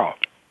tomorrow.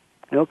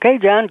 Okay,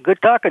 John. Good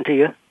talking to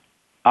you.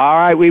 All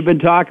right, we've been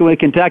talking with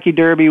Kentucky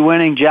Derby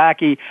winning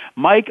jockey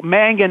Mike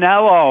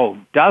Manganello,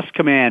 Dust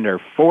Commander,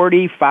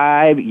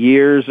 45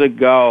 years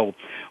ago.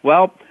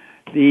 Well,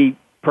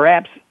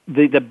 perhaps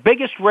the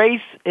biggest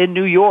race in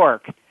New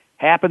York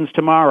happens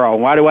tomorrow.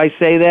 Why do I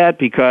say that?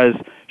 Because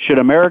should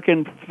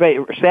American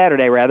Pharaoh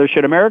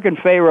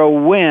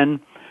win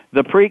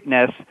the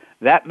Preakness,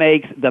 that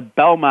makes the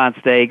Belmont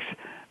Stakes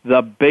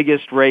the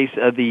biggest race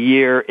of the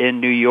year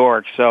in New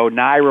York. So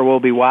Naira will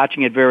be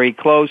watching it very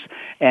close,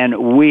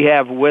 and we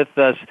have with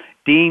us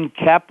Dean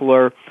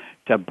Kepler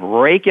to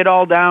break it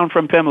all down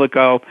from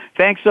Pimlico.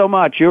 Thanks so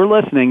much. You're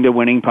listening to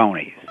Winning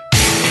Ponies.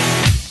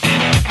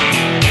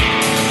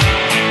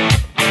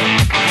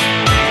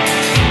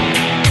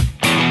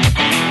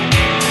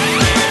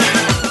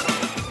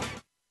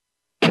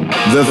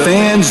 The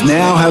fans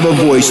now have a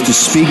voice to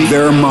speak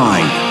their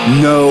mind.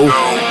 No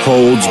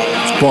holds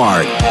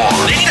barred.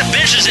 They need to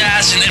bench his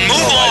ass and move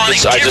on.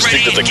 I just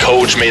think that the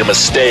coach made a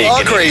mistake.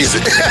 All crazy.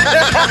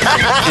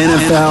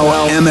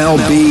 NFL,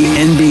 MLB,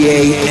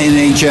 NBA,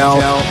 NHL.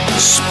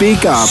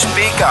 Speak up.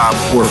 Speak up.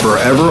 Or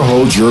forever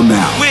hold your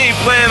mouth. We ain't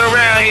playing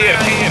around here.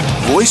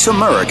 Voice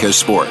America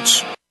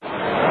Sports.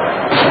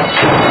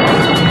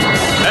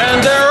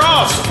 And they're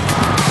off.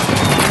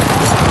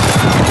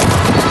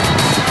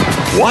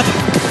 What?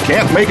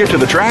 Can't make it to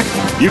the track?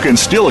 You can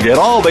still get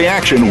all the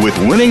action with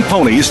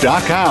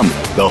winningponies.com,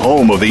 the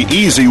home of the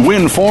easy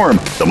win form,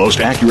 the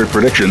most accurate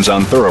predictions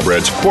on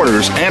thoroughbreds,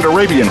 quarters, and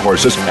Arabian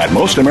horses at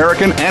most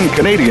American and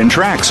Canadian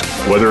tracks.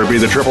 Whether it be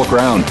the Triple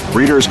Crown,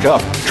 Breeders'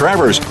 Cup,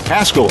 Travers,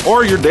 Haskell,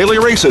 or your daily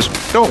races,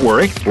 don't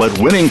worry, let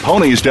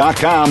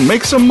winningponies.com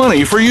make some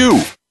money for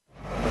you.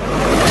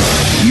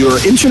 Your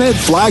internet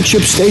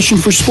flagship station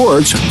for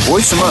sports,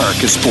 Voice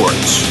America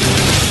Sports.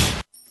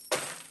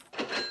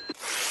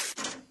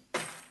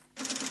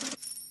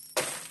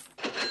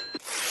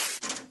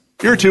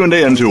 You're tuned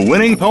in to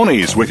Winning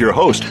Ponies with your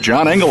host,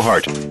 John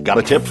Englehart. Got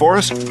a tip for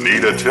us?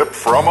 Need a tip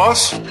from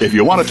us? If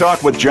you want to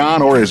talk with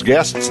John or his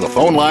guests, the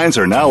phone lines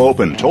are now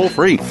open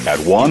toll-free at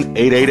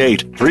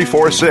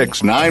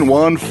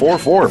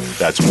 1-888-346-9144.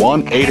 That's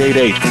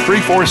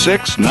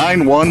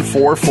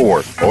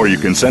 1-888-346-9144. Or you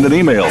can send an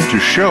email to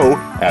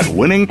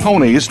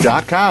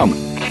show@winningponies.com.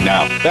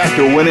 Now, back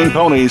to Winning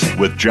Ponies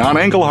with John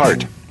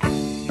Englehart.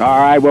 All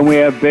right, when we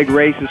have big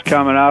races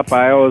coming up,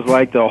 I always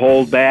like to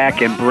hold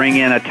back and bring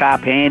in a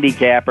top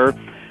handicapper.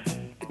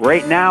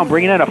 Right now,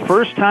 bringing in a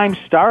first-time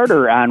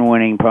starter on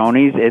Winning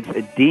Ponies. It's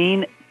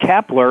Dean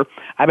Kepler.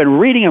 I've been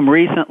reading him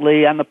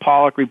recently on the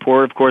Pollock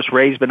Report. Of course,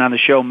 Ray's been on the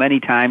show many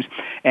times.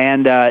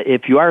 And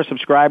if you are a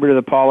subscriber to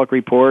the Pollock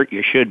Report,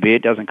 you should be.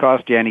 It doesn't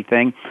cost you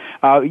anything.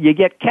 You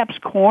get Kep's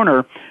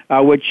Corner,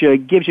 which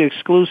gives you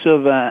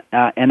exclusive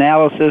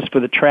analysis for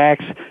the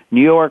tracks,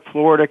 New York,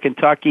 Florida,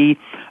 Kentucky.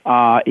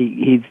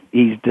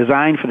 He's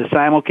designed for the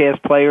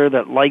simulcast player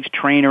that likes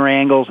trainer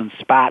angles and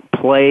spot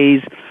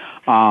plays.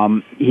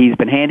 He's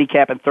been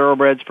handicapping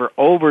thoroughbreds for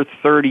over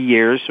 30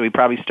 years, so he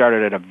probably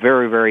started at a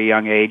very, very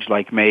young age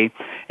like me,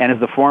 and is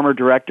the former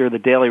director of the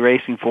Daily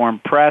Racing Form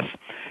Press,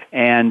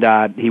 and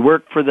he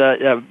worked for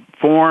the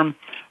Form.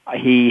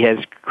 He has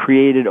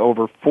created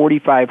over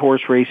 45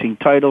 horse racing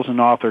titles and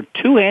authored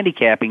 2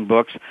 handicapping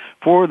books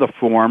for the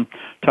Form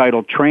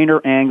titled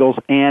Trainer Angles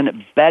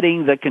and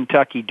Betting the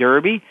Kentucky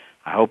Derby.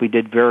 I hope he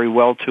did very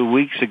well 2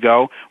 weeks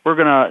ago. We're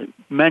going to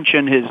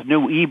mention his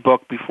new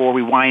ebook before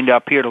we wind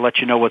up here to let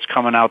you know what's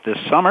coming out this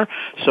summer.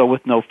 So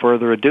with no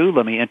further ado,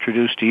 let me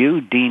introduce to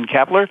you Dean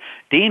Kepler.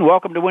 Dean,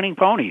 welcome to Winning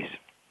Ponies.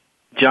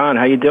 John,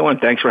 how you doing?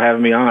 Thanks for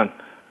having me on.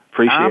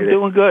 Appreciate it. I'm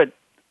doing good.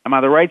 I'm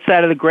on the right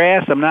side of the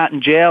grass. I'm not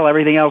in jail.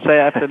 Everything else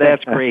after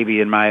that's gravy,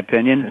 in my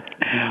opinion.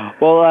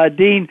 Well,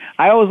 Dean,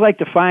 I always like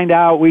to find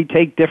out. We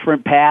take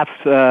different paths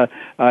to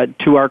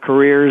our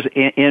careers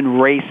in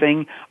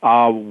racing.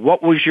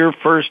 What was your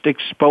first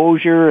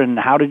exposure, and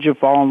how did you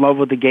fall in love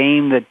with the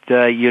game that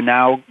you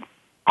now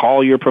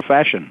call your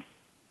profession?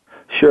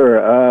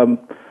 Sure.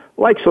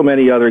 Like so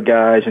many other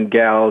guys and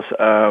gals,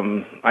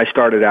 I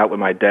started out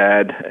with my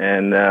dad,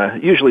 and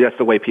usually that's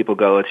the way people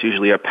go. It's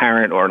usually a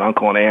parent or an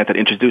uncle and aunt that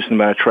introduced them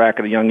to a track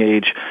at a young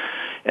age.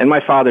 And my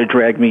father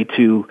dragged me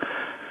to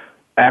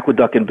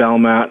Aqueduct in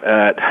Belmont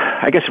at,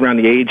 I guess, around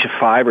the age of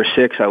 5 or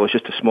 6. I was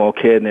just a small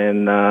kid,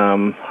 and,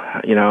 I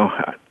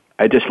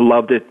just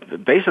loved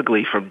it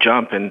basically from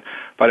jump. And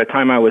by the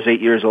time I was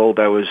 8 years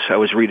old, I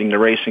was reading the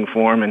racing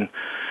form, and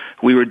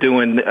we were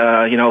doing,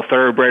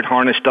 thoroughbred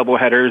harness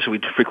doubleheaders.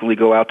 We'd frequently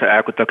go out to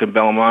Aqueduct and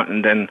Belmont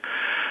and then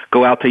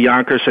go out to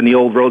Yonkers and the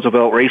old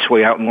Roosevelt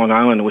Raceway out in Long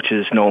Island, which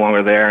is no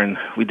longer there. And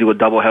we do a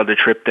doubleheader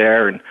trip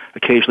there and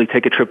occasionally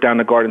take a trip down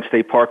the Garden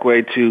State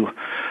Parkway to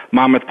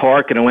Monmouth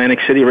Park and Atlantic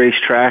City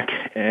Racetrack.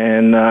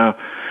 And, I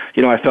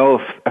fell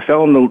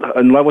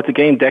in love with the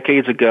game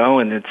decades ago,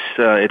 and it's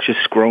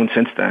just grown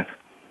since then.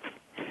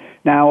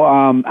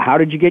 Now, how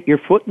did you get your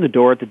foot in the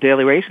door at the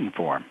Daily Racing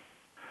Form?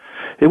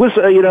 It was,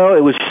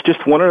 it was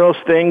just one of those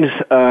things.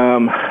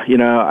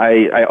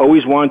 I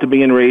always wanted to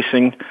be in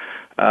racing.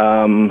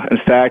 In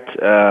fact,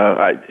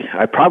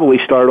 I probably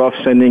started off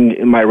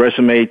sending my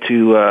resume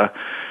to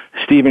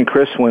Steve and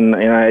Chris when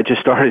I just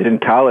started in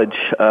college,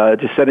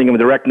 just sending them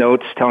direct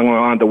notes, telling them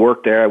I wanted to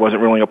work there. I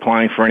wasn't really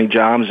applying for any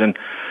jobs, and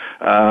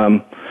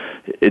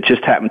it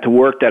just happened to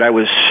work that I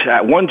was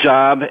at one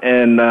job,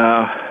 and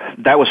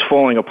that was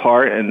falling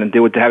apart, and they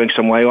were having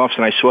some layoffs,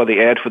 and I saw the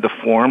ad for the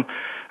Form.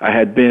 I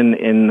had been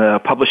in the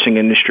publishing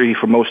industry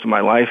for most of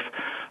my life.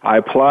 I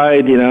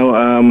applied,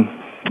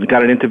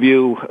 got an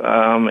interview,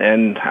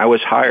 and I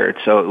was hired.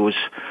 So it was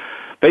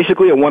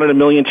basically a 1 in a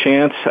million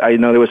chance. I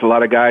know there was a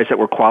lot of guys that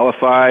were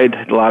qualified,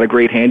 a lot of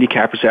great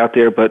handicappers out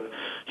there, but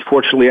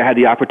fortunately I had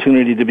the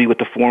opportunity to be with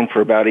the Form for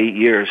about 8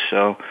 years.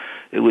 So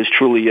it was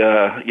truly,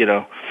 a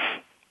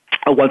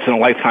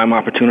once-in-a-lifetime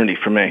opportunity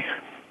for me.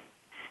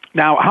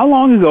 Now, how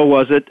long ago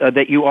was it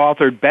that you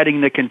authored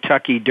Betting the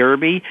Kentucky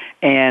Derby,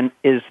 and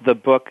is the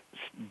book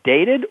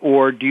dated,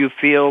 or do you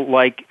feel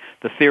like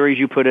the theories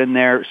you put in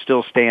there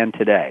still stand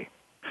today?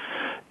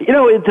 You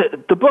know,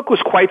 the book was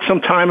quite some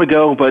time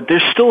ago, but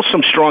there's still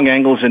some strong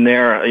angles in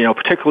there, you know,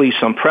 particularly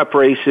some prep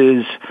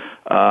races,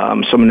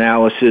 some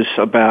analysis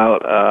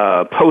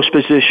about post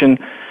position.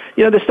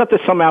 You know, there's stuff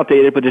that's some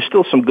outdated, but there's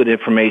still some good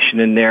information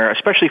in there,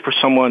 especially for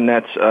someone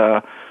that's,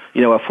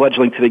 you know, a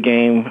fledgling to the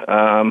game.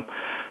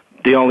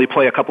 They only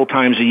play a couple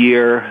times a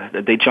year.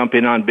 They jump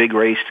in on big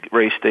race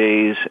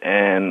days,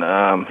 and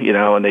you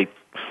know, and they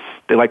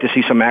like to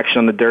see some action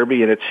on the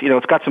Derby, and it's, you know,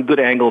 it's got some good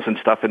angles and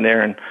stuff in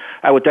there, and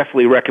I would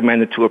definitely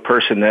recommend it to a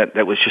person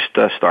that was just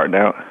starting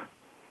out.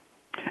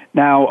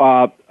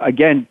 Now,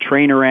 again,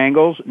 trainer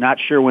angles, not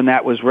sure when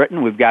that was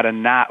written. We've got a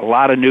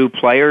lot of new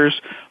players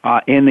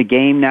in the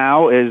game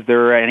now. Is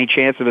there any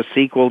chance of a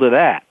sequel to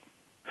that?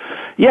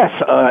 Yes.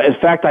 In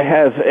fact, I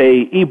have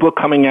a ebook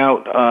coming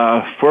out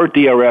for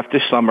DRF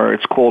this summer.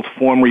 It's called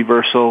Form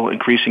Reversal,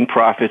 Increasing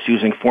Profits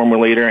Using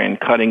Formulator and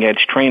Cutting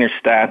Edge Trainer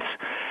Stats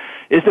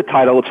is the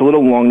title. It's a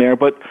little long there,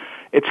 but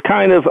it's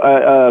kind of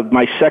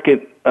my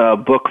second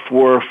book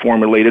for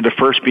Formulator, the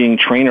first being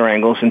Trainer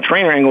Angles. And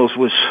Trainer Angles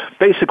was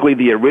basically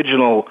the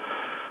original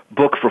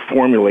book for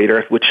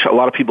Formulator, which a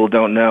lot of people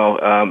don't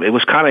know. It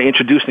was kind of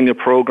introducing the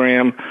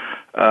program.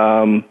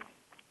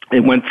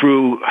 It went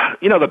through,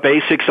 you know, the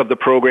basics of the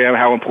program,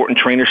 how important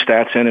trainer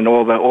stats in, and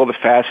all the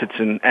facets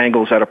and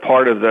angles that are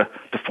part of the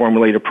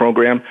Formulator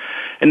program.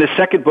 And the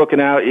second book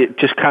now, it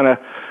just kind of,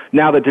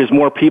 now that there's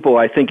more people,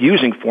 I think,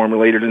 using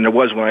Formulator than there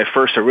was when I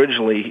first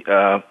originally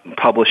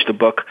published the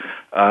book,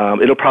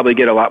 it'll probably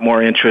get a lot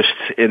more interest.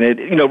 And it,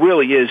 you know,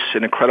 really is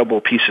an incredible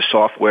piece of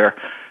software,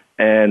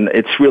 and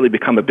it's really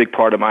become a big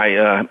part of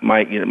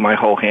my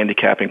whole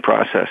handicapping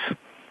process.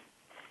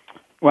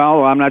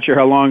 Well, I'm not sure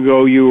how long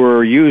ago you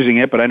were using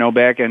it, but I know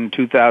back in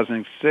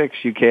 2006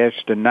 you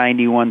cashed a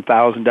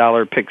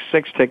 $91,000 Pick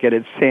 6 ticket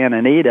at Santa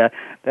Anita.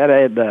 That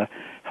had to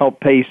help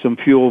pay some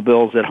fuel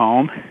bills at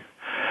home.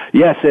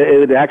 Yes,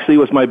 it actually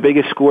was my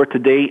biggest score to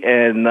date,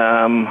 and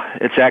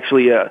it's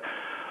actually a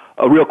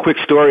real quick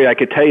story I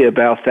could tell you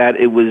about that.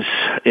 It was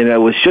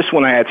just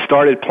when I had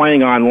started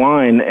playing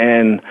online,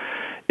 and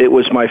it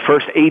was my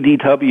first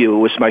ADW. It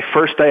was my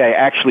first day I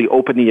actually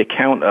opened the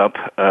account up,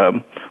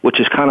 which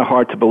is kind of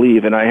hard to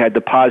believe. And I had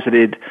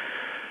deposited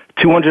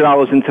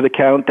 $200 into the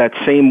account that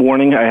same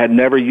morning. I had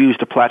never used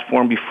the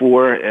platform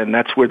before, and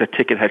that's where the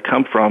ticket had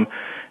come from.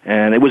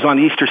 And it was on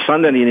Easter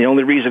Sunday, and the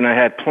only reason I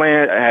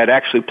had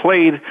actually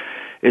played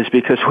is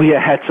because we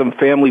had some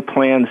family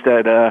plans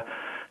that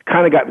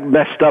kind of got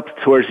messed up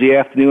towards the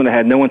afternoon. I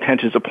had no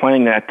intentions of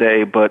playing that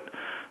day, but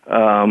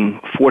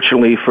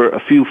fortunately for a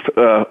few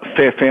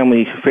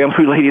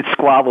family-related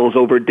squabbles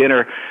over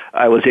dinner,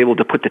 I was able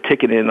to put the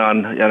ticket in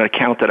on an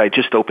account that I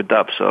just opened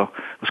up. So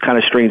it was kind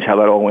of strange how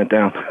that all went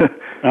down.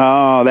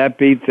 Oh, that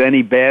beats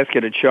any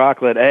basket of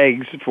chocolate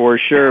eggs for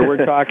sure.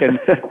 We're talking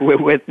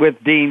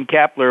with Dean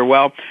Kepler.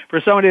 Well, for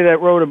somebody that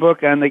wrote a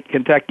book on the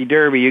Kentucky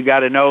Derby, you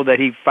got to know that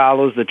he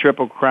follows the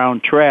Triple Crown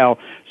Trail.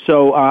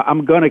 So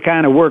I'm going to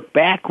kind of work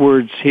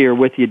backwards here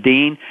with you,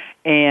 Dean,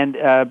 and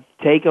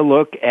take a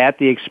look at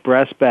the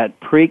Express Bet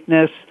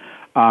Preakness.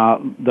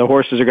 The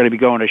horses are going to be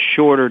going a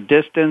shorter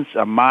distance,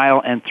 1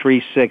 mile and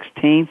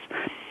 3/16,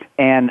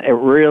 and it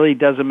really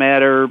doesn't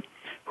matter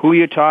who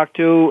you talk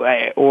to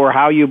or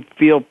how you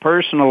feel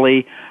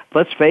personally.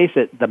 Let's face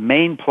it, the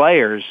main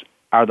players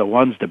are the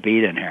ones to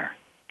beat in here.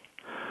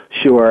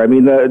 Sure. I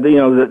mean,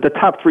 the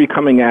top three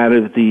coming out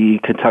of the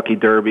Kentucky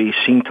Derby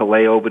seem to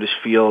lay over this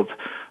field.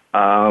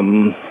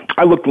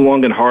 I looked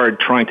long and hard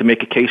trying to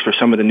make a case for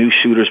some of the new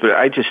shooters, but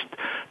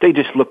they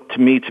just looked to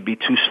me to be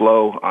too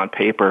slow on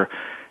paper.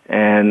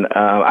 And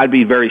I'd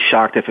be very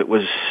shocked if it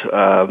was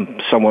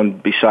someone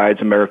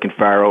besides American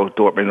Pharaoh,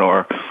 Dortmund,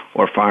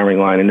 or Firing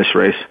Line in this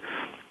race.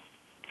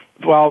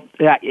 Well,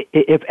 yeah,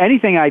 if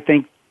anything I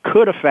think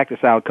could affect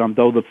this outcome,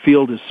 though the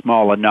field is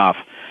small enough,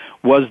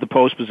 was the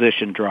post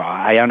position draw.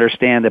 I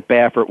understand that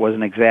Baffert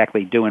wasn't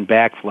exactly doing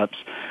backflips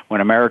when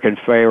American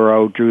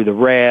Pharaoh drew the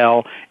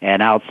rail,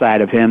 and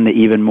outside of him, the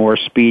even more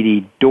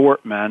speedy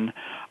Dortmund.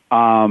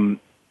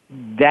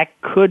 That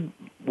could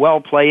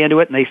well play into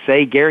it, and they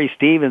say Gary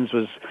Stevens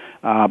was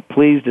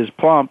pleased as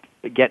plump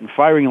getting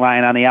Firing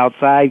Line on the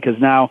outside, because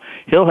now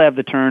he'll have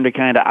the turn to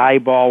kind of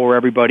eyeball where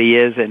everybody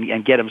is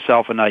and get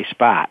himself a nice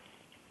spot.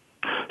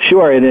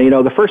 Sure, and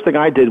the first thing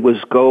I did was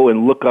go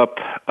and look up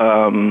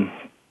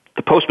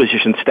the post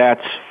position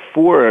stats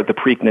for the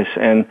Preakness,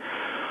 and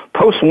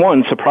post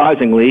one,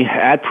 surprisingly,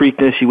 at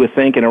Preakness, you would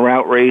think in a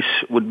route race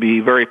would be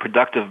very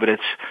productive, but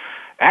it's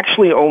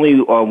actually only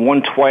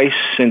won twice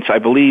since, I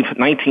believe,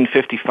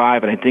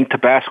 1955, and I think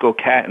Tabasco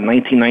Cat in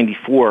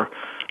 1994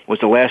 was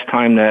the last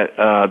time that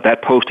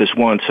that post has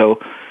won. So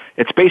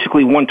it's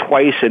basically won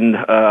twice in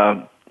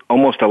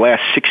almost the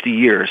last 60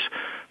 years.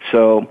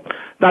 So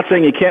not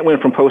saying you can't win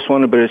from post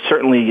one, but it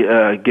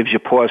certainly gives you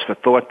pause for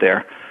thought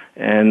there.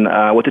 And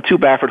with the two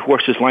Baffert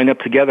horses lined up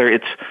together,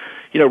 it's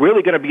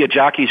really going to be a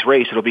jockey's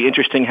race. It'll be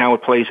interesting how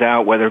it plays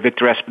out, whether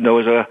Victor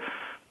Espinoza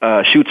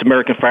shoots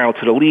American Pharoah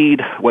to the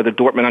lead, whether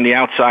Dortmund on the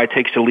outside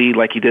takes the lead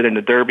like he did in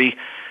the Derby,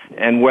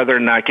 and whether or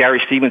not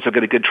Gary Stevens will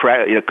get a good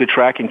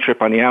tracking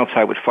trip on the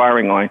outside with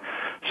Firing Line.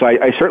 So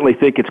I certainly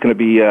think it's going to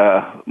be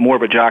more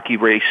of a jockey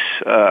race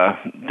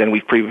than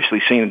we've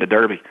previously seen in the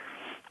Derby.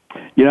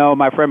 You know,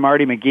 my friend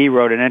Marty McGee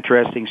wrote an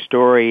interesting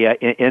story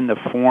in the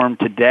Form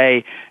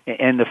today,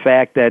 in the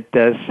fact that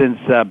since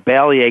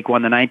Bellyache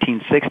won the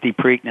 1960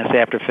 Preakness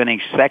after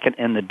finishing second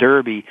in the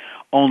Derby,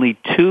 only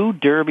 2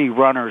 Derby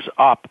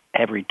runners-up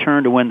have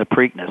returned to win the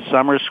Preakness,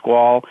 Summer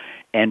Squall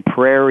and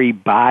Prairie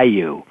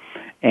Bayou.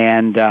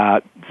 And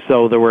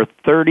so there were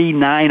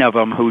 39 of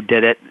them who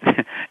did it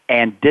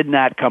and did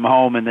not come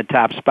home in the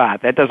top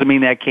spot. That doesn't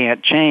mean that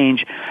can't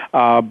change,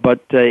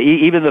 but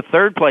even the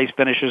third-place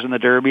finishers in the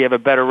Derby have a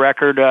better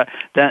record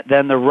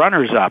than the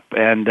runners-up.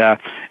 And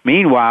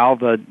meanwhile,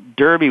 the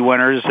Derby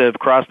winners have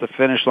crossed the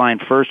finish line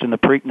first in the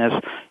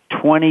Preakness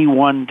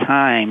 21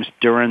 times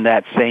during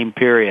that same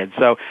period.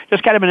 So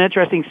just kind of an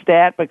interesting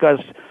stat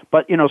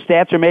but you know,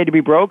 stats are made to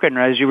be broken.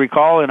 As you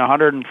recall, in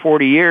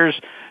 140 years,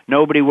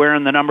 nobody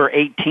wearing the number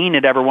 18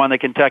 had ever won the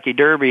Kentucky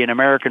Derby, and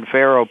American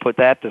Pharoah put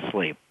that to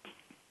sleep.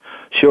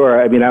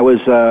 Sure. I mean, I was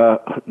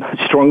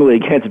strongly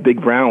against Big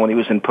Brown when he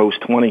was in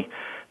post 20.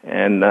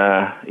 And,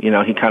 you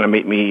know, he kind of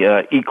made me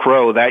eat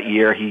crow that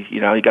year. He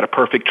got a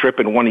perfect trip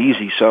and won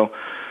easy. So,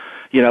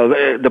 you know,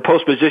 the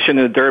post position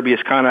in the Derby is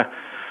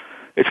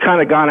it's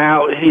kind of gone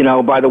out, you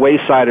know, by the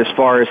wayside as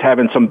far as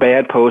having some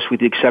bad posts,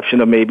 with the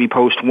exception of maybe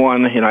post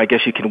 1. You know, I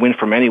guess you can win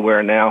from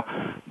anywhere now.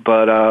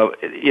 But,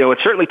 you know, it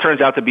certainly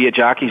turns out to be a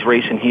jockey's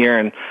race in here.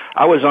 And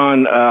I was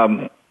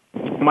on,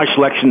 my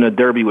selection of the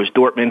Derby was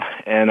Dortmund,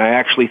 and I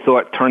actually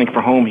thought turning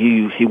for home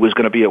he was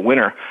going to be a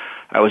winner.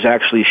 I was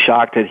actually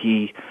shocked that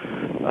he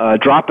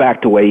dropped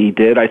back the way he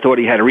did. I thought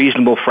he had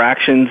reasonable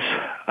fractions.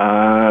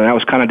 And I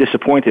was kind of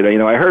disappointed. You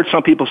know, I heard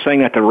some people saying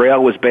that the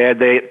rail was bad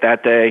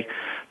that day,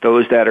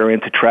 those that are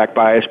into track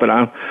bias, but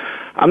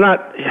I'm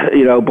not,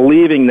 you know,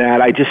 believing that.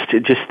 I just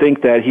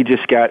think that he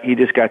just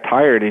got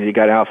tired and he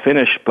got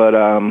outfinished. But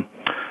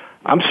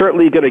I'm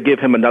certainly going to give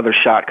him another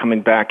shot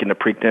coming back in the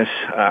Preakness.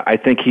 I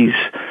think he's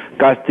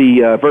got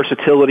the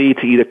versatility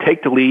to either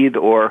take the lead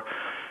or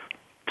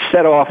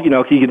set off. You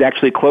know, he could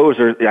actually close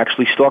or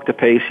actually stalk the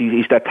pace.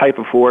 He's that type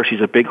of horse.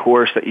 He's a big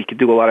horse that you could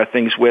do a lot of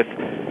things with,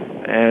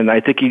 and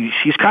I think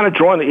he's kind of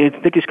drawn. I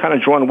think he's kind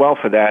of drawn well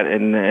for that,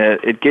 and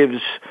it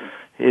gives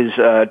his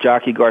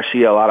jockey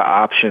Garcia a lot of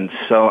options.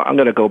 So I'm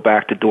going to go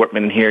back to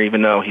Dortmund here,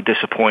 even though he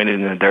disappointed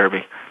in the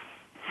Derby.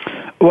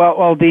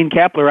 Well, Dean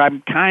Kepler,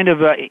 I'm kind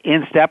of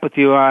in step with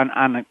you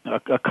on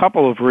a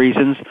couple of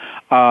reasons.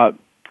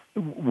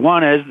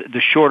 One is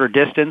the shorter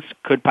distance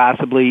could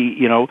possibly,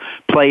 you know,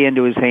 play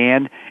into his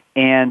hand.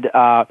 And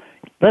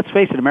let's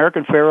face it,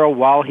 American Pharoah,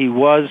 while he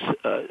was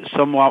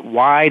somewhat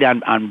wide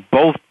on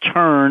both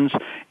turns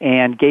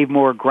and gave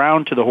more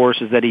ground to the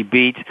horses that he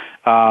beat,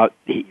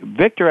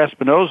 Victor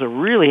Espinoza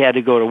really had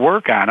to go to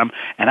work on him.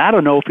 And I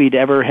don't know if he'd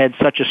ever had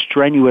such a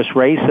strenuous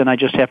race, and I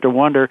just have to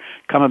wonder,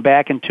 coming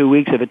back in 2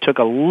 weeks, if it took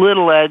a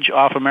little edge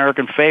off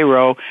American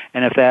Pharoah,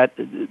 and if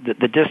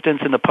the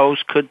distance in the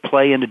post could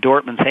play into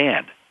Dortmund's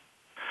hand.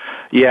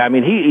 Yeah, I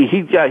mean,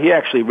 he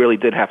actually really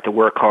did have to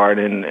work hard,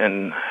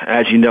 and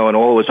as you know, in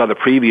all his other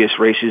previous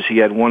races, he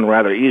had won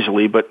rather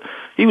easily, but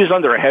he was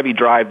under a heavy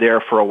drive there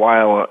for a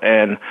while.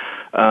 And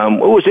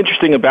what was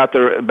interesting about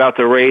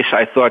the race,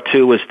 I thought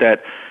too, was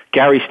that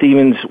Gary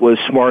Stevens was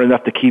smart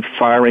enough to keep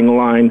Firing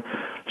Line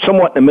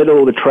somewhat in the middle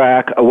of the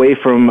track, away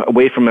from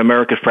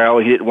American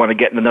Pharoah. He didn't want to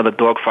get in another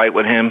dogfight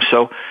with him,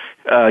 so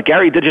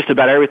Gary did just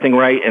about everything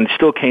right and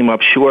still came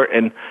up short.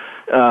 And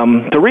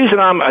the reason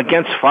I'm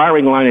against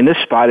Firing Line in this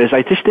spot is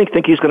I just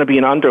think he's going to be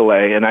an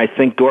underlay, and I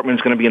think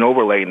Dortmund's going to be an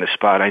overlay in this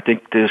spot. I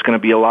think there's going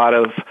to be a lot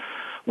of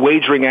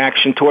wagering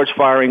action towards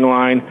Firing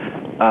Line.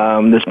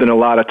 There's been a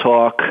lot of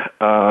talk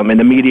in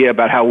the media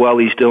about how well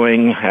he's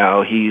doing,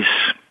 how he's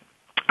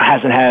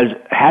hasn't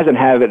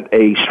had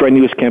a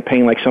strenuous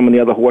campaign like some of the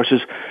other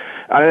horses.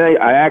 I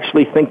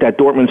actually think that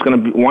Dortmund's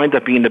going to wind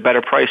up being the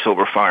better price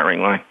over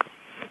Firing Line.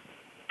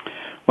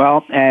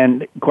 Well,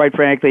 and quite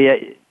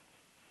frankly,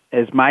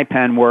 as my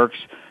pen works,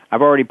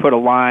 I've already put a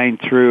line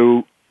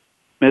through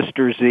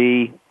Mr.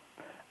 Z,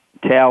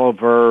 Tale of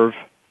Verve,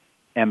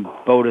 and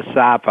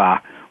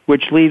Bodhisattva,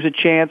 which leaves a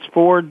chance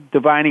for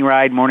Divining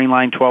Ride, Morning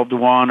Line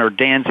 12-1, or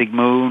Danzig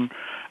Moon,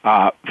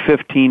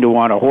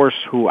 15-1, a horse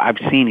who I've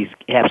seen, he's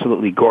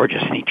absolutely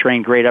gorgeous, and he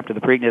trained great up to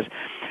the Preakness,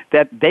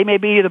 that they may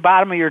be the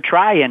bottom of your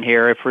try-in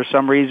here if for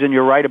some reason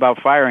you're right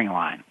about Firing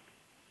Line.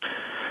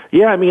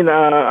 Yeah, I mean,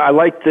 I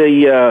like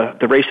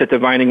the race that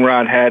Divining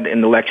Rod had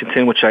in the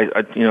Lexington, which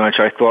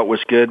I thought was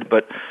good.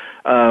 But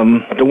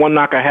the one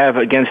knock I have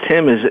against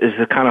him is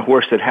the kind of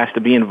horse that has to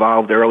be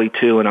involved early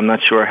too, and I'm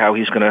not sure how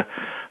he's going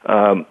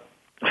to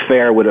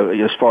fare with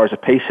as far as the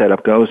pace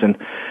setup goes. And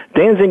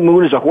Danzig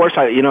Moon is a horse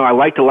I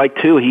like to like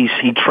too.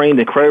 He trained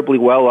incredibly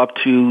well up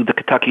to the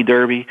Kentucky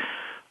Derby.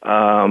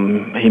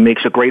 He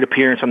makes a great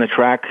appearance on the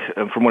track.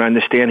 From what I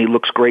understand, he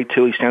looks great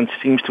too. He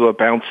seems to have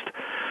bounced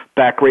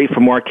back rate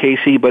from Mark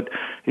Casey, but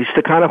he's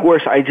the kind of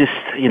horse I just,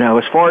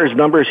 as far as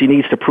numbers, he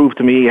needs to prove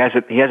to me he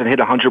hasn't hit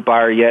 100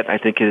 buyer yet. I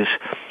think his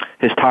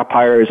top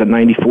buyer is a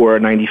 94 or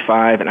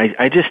 95, and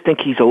I just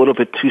think he's a little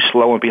bit too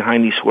slow and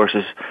behind these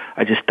horses.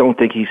 I just don't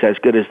think he's as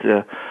good as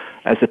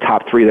the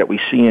top three that we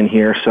see in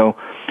here. So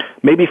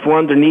maybe for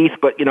underneath,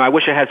 but I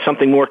wish I had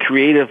something more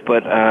creative,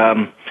 but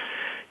I'm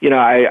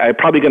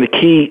probably going to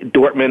key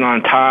Dortmund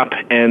on top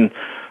and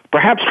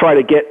perhaps try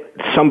to get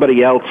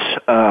somebody else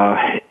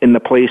in the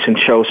place and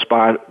show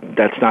spot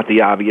that's not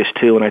the obvious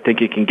two, and I think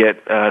you can get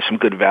some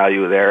good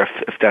value there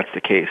if that's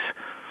the case.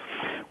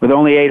 With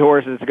only 8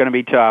 horses, it's going to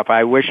be tough.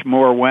 I wish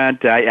more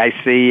went. I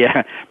see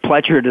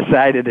Pletcher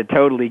decided to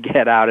totally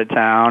get out of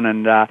town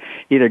and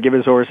either give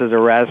his horses a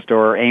rest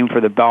or aim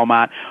for the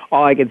Belmont.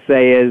 All I can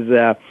say is,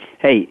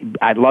 hey,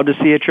 I'd love to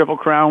see a Triple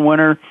Crown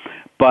winner,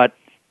 but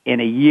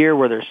in a year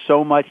where there's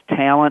so much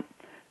talent,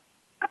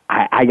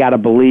 I got to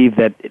believe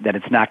that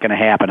it's not going to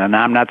happen. And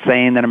I'm not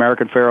saying that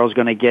American Pharoah is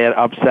going to get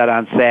upset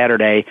on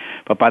Saturday,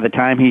 but by the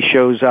time he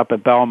shows up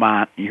at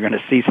Belmont, you're going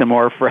to see some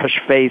more fresh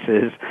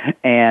faces.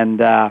 And,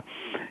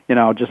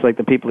 just like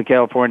the people of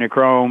California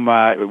Chrome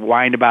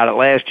whined about it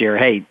last year,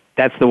 hey,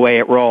 that's the way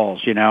it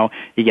rolls, You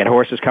get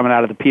horses coming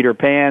out of the Peter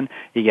Pan.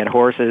 You get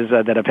horses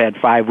that have had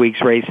 5 weeks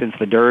race since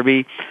the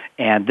Derby.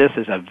 And this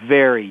is a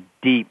very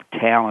deep,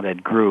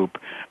 talented group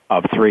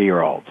of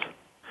 3-year-olds.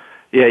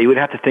 Yeah, you would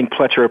have to think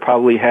Pletcher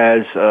probably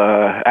has,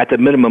 at the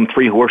minimum,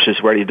 3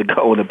 horses ready to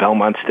go in the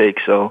Belmont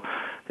Stakes. So,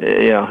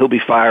 he'll be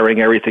firing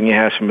everything he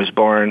has from his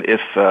barn if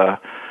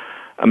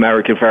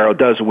American Pharoah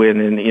does win.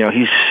 And,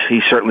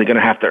 he's certainly going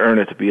to have to earn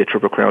it to be a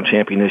Triple Crown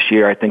champion this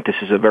year. I think this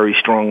is a very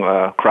strong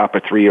crop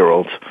of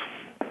 3-year-olds.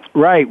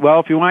 Right. Well,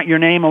 if you want your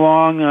name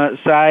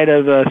alongside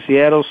of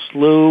Seattle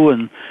Slew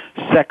and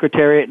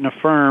Secretariat and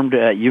Affirmed,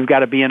 you've got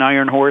to be an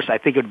Iron Horse. I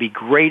think it would be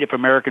great if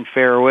American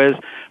Pharoah is,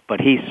 but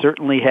he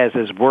certainly has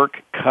his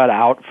work cut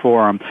out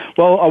for him.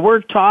 Well,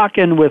 we're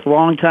talking with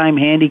longtime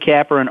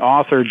handicapper and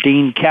author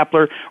Dean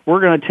Kepler.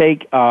 We're going to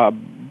take a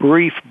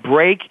brief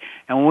break,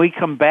 and when we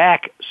come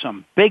back,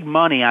 some big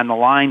money on the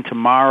line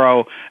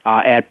tomorrow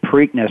at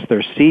Preakness.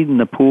 They're seeding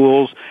the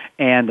pools,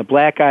 and the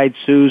Black-Eyed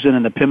Susan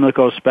and the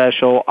Pimlico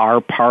Special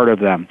are part of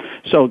them.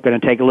 So going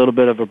to take a little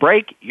bit of a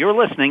break. You're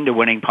listening to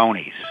Winning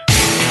Ponies.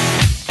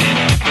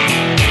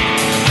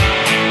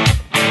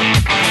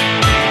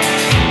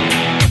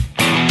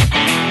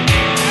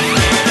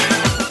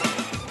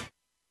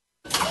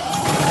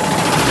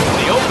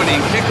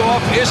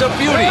 Is a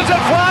beauty. There's a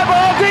fly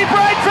ball deep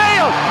right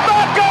field.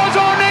 Back goes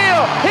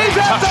O'Neill. He's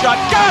at the shot.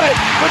 Got it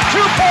with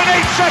 2.8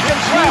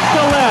 seconds left.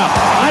 To left.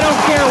 I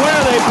don't care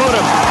where they put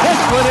him. This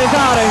one is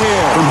out of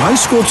here. From high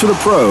school to the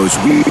pros,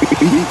 we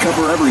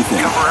cover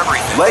everything.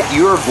 Let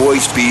your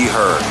voice be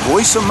heard.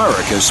 Voice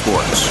America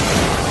Sports.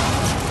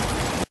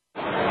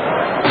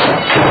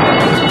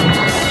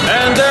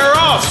 And they're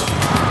off.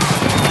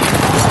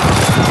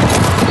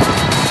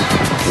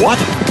 What?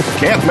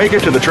 Can't make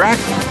it to the track?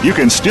 You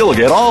can still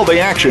get all the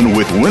action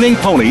with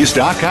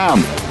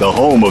winningponies.com, the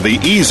home of the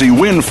easy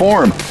win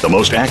form, the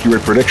most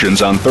accurate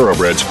predictions on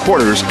thoroughbreds,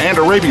 quarters, and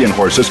Arabian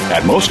horses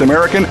at most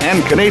American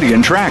and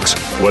Canadian tracks.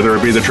 Whether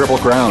it be the Triple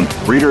Crown,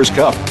 Breeders'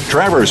 Cup,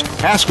 Travers,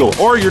 Haskell,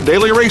 or your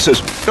daily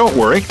races, don't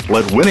worry,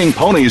 let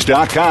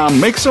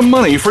winningponies.com make some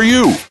money for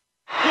you.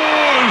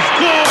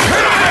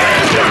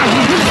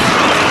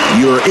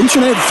 Your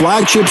internet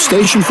flagship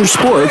station for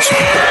sports.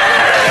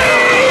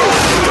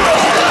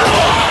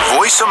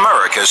 Voice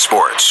America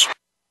Sports.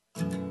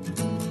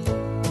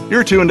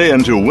 You're tuned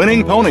in to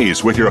Winning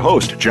Ponies with your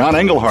host, John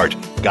Englehart.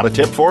 Got a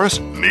tip for us?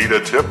 Need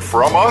a tip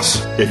from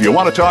us? If you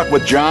want to talk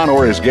with John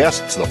or his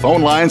guests, the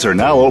phone lines are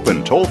now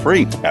open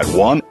toll-free at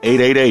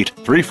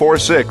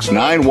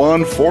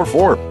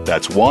 1-888-346-9144.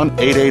 That's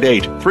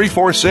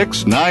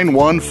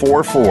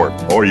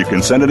 1-888-346-9144. Or you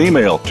can send an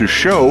email to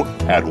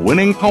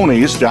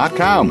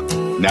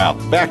show@winningponies.com. Now,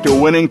 back to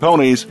Winning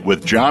Ponies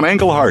with John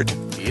Englehart.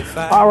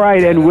 All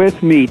right, and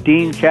with me,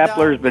 Dean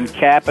Kepler has been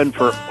capping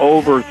for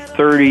over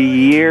 30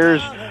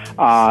 years.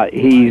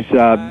 He's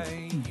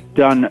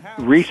done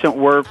recent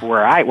work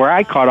where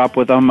I caught up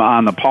with him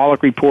on the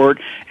Pollock Report,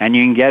 and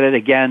you can get it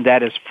again.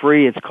 That is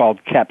free. It's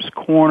called Kep's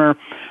Corner,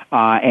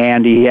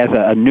 and he has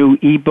a new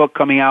ebook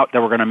coming out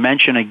that we're going to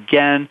mention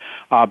again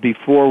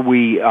before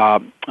we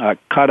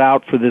cut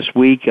out for this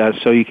week,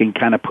 so you can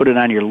kind of put it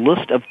on your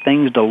list of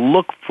things to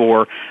look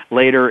for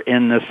later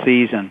in the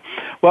season.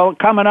 Well,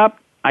 coming up,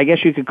 I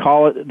guess you could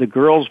call it the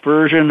girls'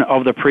 version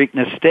of the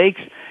Preakness Stakes.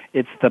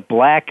 It's the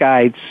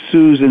Black-Eyed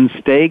Susan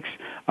Stakes.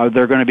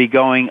 They're going to be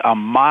going 1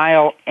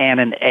 mile and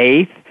an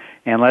eighth.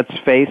 And let's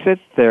face it,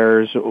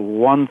 there's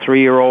one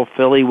 3-year-old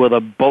filly with a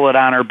bullet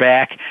on her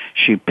back.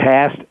 She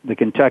passed the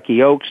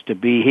Kentucky Oaks to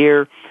be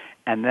here,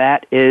 and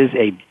that is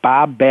a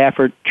Bob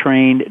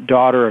Baffert-trained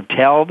daughter of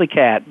Tell the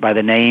Cat by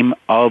the name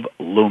of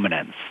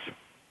Luminance.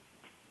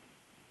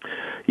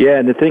 Yeah,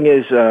 and the thing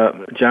is,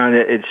 John,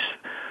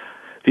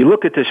 if you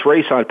look at this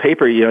race on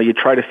paper, you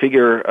try to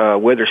figure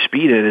where their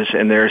speed is,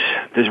 and there's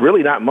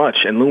really not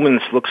much. And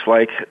Luminance looks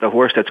like the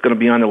horse that's going to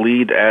be on the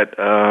lead at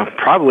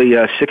probably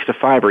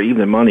 6-5 or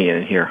even money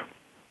in here.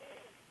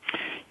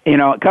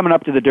 Coming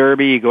up to the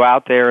Derby, you go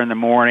out there in the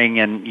morning,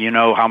 and you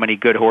know how many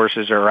good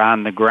horses are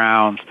on the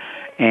grounds.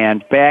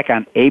 And back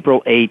on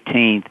April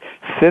 18th,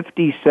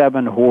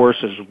 57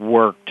 horses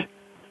worked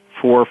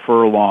 4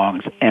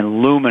 furlongs,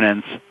 and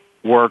Luminance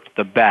worked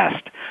the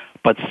best.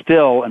 But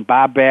still, in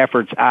Bob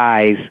Baffert's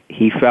eyes,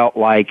 he felt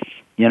like,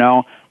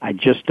 I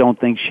just don't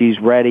think she's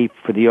ready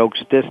for the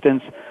Oaks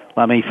distance.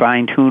 Let me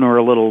fine-tune her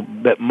a little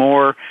bit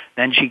more.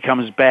 Then she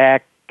comes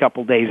back a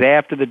couple days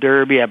after the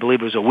Derby. I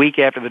believe it was a week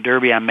after the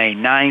Derby on May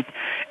 9th,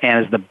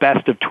 and is the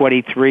best of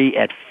 23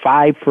 at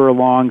 5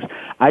 furlongs.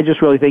 I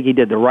just really think he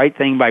did the right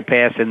thing by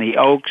passing the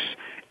Oaks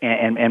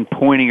and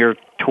pointing her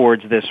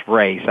towards this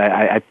race.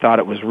 I thought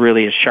it was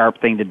really a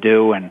sharp thing to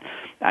do, and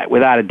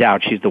without a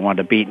doubt, she's the one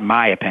to beat, in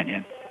my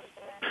opinion.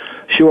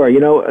 Sure.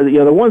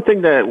 The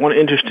one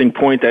interesting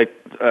point that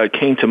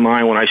came to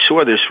mind when I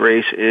saw this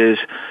race is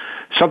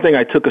something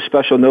I took a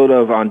special note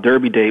of on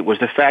Derby date was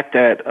the fact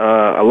that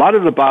a lot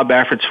of the Bob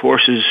Baffert's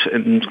horses,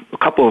 and a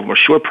couple of them were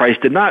short price,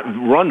 did not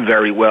run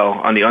very well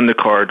on the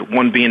undercard,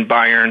 one being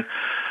Bayern,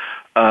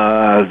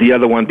 the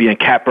other one being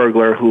Cat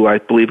Burglar, who I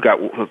believe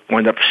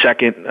wound up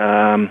second,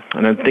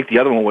 and I think the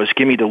other one was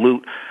Gimme the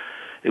Loot.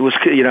 It was,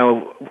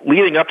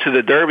 leading up to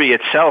the Derby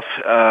itself,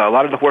 a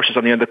lot of the horses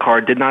on the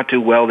undercard did not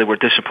do well. They were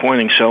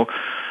disappointing. So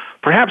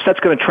perhaps that's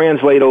going to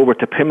translate over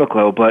to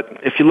Pimlico. But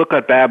if you look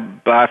at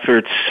Bob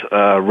Baffert's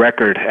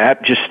record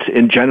just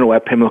in general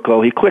at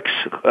Pimlico, he clicks,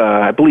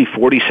 I believe,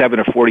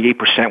 47 or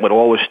 48% with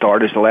all his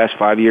starters the last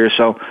 5 years.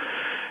 So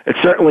it's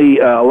certainly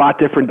a lot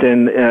different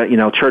than,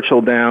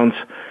 Churchill Downs.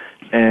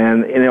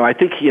 And, I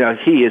think, he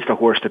is the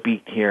horse to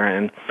beat here.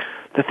 And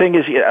the thing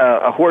is,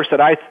 a horse that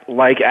I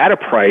like at a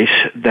price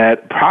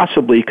that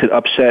possibly could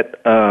upset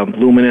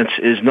Luminance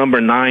is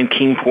number 9,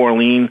 Keen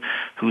Pauline,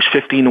 who's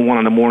 15-1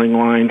 on the morning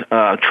line,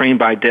 trained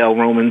by Dale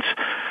Romans,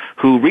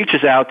 who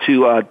reaches out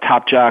to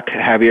top jock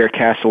Javier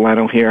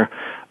Castellano here.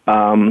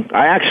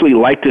 I actually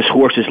liked this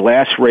horse's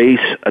last race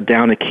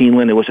down at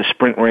Keeneland. It was a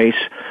sprint race.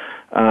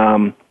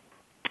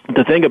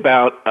 The thing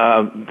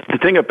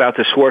about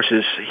this horse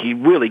is he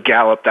really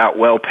galloped out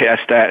well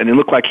past that, and it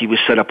looked like he was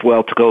set up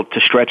well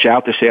to stretch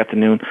out this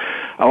afternoon.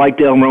 I like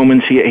Dale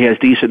Romans. He has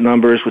decent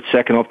numbers with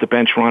second off the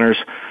bench runners.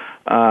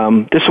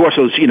 This horse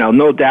was,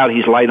 no doubt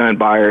he's light on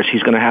buyers.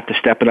 He's going to have to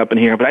step it up in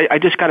here, but I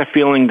just got a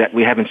feeling that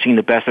we haven't seen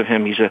the best of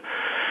him.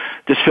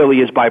 This filly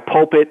is by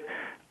Pulpit.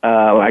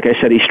 Like I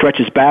said, he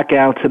stretches back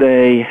out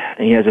today.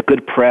 He has a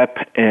good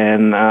prep,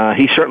 and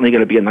he's certainly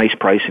going to be a nice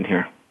price in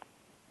here.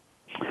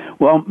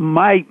 Well,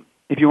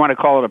 if you want to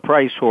call it a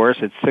price horse,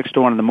 it's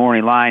 6-1 in the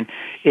morning line,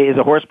 is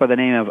a horse by the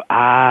name of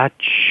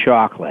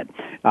Chocolate.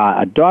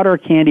 A daughter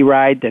of Candy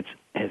Ride that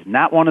has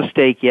not won a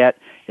stake yet.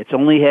 It's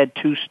only had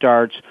 2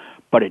 starts,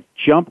 but it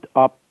jumped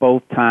up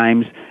both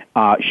times.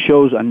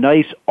 Shows a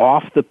nice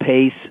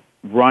off-the-pace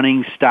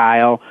running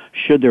style.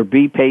 Should there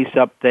be pace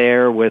up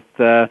there with,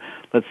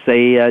 let's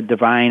say,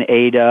 Divine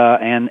Ada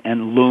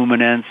and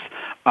Luminance,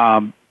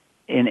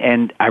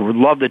 and I would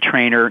love the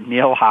trainer,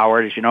 Neil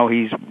Howard. As you know,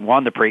 he's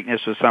won the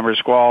Preakness with Summer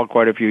Squall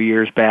quite a few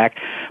years back,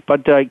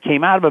 but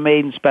came out of a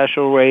maiden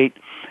special rate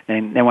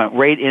and then went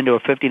right into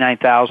a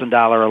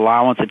 $59,000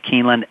 allowance at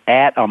Keeneland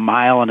at 1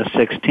 mile and a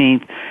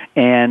 16th.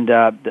 And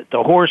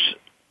the horse,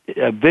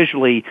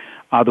 visually,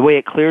 the way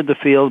it cleared the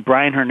field,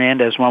 Brian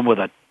Hernandez won with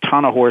a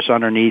ton of horse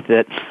underneath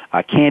it.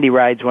 Candy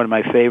Ride's one of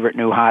my favorite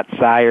new hot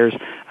sires.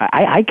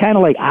 I kind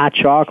of like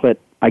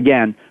Chocolate,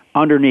 again,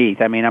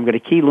 underneath. I mean, I'm going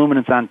to key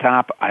Luminance on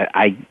top.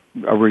 I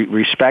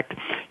respect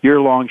your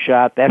long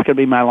shot. That's going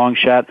to be my long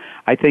shot.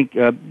 I think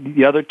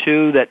the other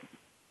two that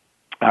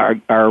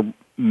are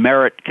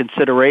merit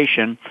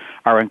consideration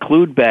are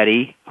Include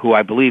Betty, who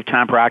I believe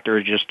Tom Proctor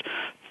is just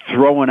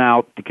throwing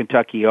out the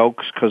Kentucky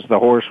Oaks because the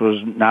horse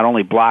was not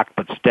only blocked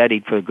but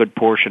steadied for a good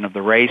portion of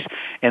the race.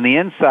 And the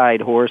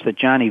inside horse that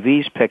Johnny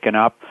V's picking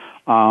up,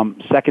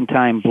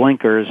 second-time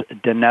blinkers,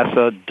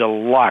 Danessa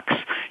Deluxe.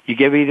 You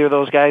give either of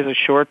those guys a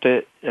shot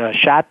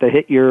to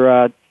hit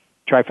your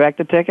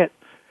trifecta ticket?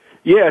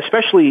 Yeah,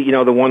 especially,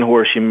 the one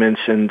horse you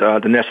mentioned,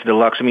 Danessa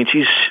Deluxe. I mean,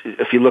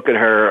 if you look at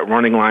her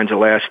running lines the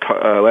last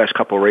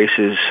couple of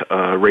races,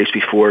 race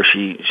before,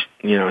 she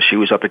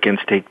was up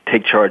against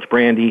Take Charge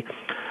Brandy.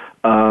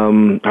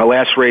 Her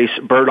last race,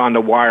 Bird on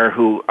the Wire,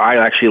 who I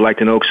actually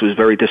liked in Oaks, was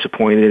very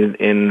disappointed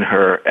in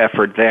her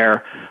effort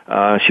there.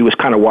 She was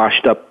kind of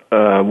washed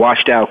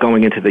out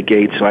going into the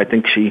gate, so I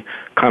think she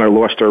kind of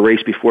lost her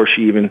race before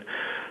she even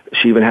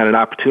had an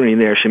opportunity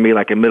there. She made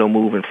like a middle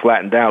move and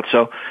flattened out.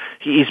 So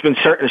she's been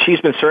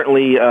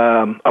certainly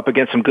up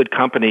against some good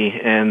company,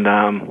 and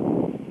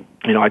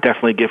I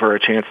definitely give her a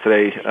chance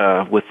today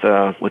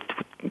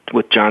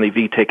with Johnny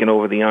V taking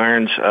over the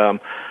irons.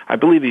 I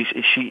believe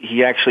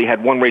he actually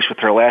had one race with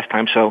her last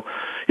time, so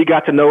he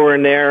got to know her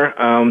in there.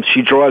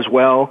 She draws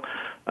well,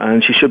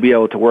 and she should be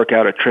able to work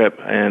out a trip.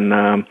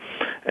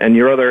 And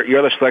your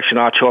other selection,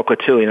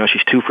 Chocolate too.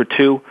 She's 2 for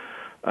 2.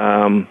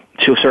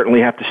 She'll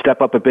certainly have to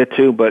step up a bit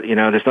too, but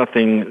there's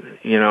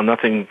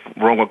nothing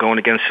wrong with going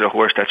against a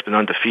horse that's been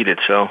undefeated.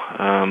 So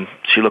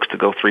she looks to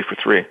go 3 for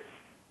 3.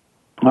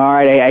 All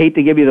right, I hate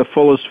to give you the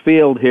fullest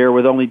field here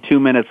with only 2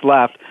 minutes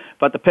left,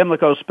 but the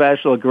Pimlico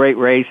Special, a great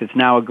race. It's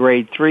now a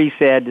grade 3,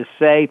 sad to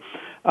say.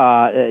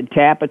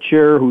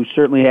 Tapiture, who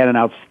certainly had an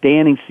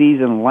outstanding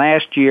season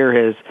last year,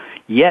 has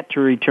yet to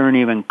return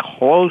even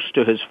close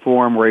to his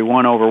form where he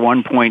won over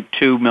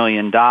 $1.2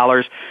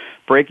 million.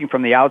 Breaking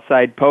from the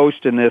outside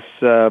post in this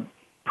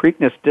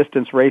Preakness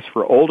distance race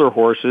for older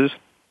horses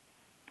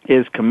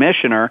is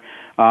Commissioner,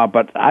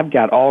 but I've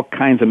got all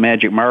kinds of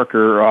magic marks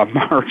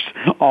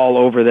all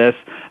over this.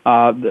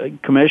 The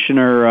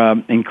Commissioner,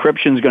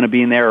 Encryption's going to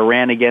be in there. I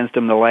ran against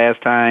him the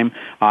last time.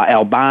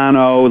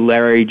 Albano,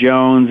 Larry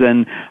Jones,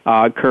 and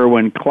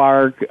Kerwin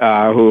Clark,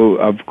 who,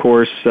 of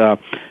course,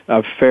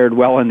 fared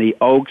well in the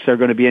Oaks, are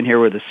going to be in here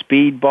with a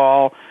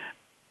speedball.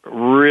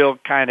 Real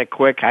kind of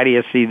quick. How do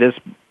you see this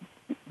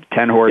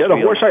 10-horse? Yeah,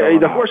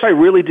 the horse I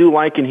really do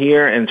like in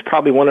here, and it's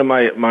probably one of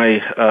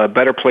my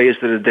better plays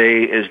of the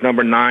day, is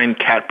number 9,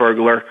 Cat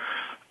Burglar,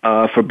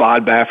 for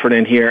Bob Baffert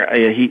in here.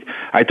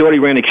 I thought he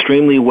ran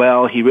extremely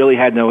well. He really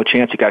had no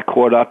chance. He got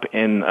caught up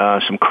in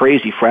some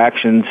crazy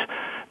fractions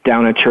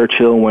down at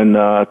Churchill when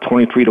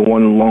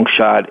 23-1 long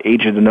shot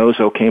Age of the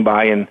Nozo came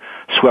by and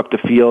swept the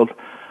field.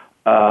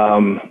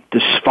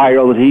 The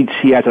spiral,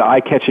 he had an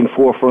eye-catching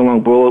 4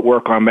 furlong bullet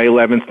work on May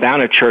 11th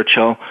down at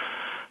Churchill.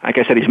 Like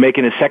I said, he's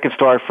making his second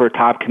start for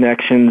Top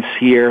Connections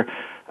here.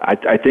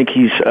 I think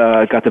he's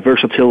got the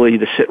versatility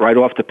to sit right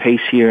off the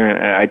pace here.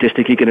 I just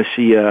think you're going to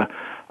see a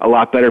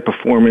lot better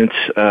performance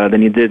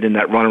than he did in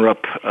that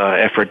runner-up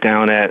effort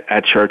down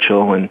at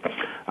Churchill. And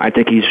I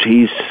think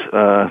he's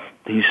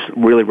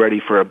really ready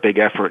for a big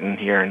effort in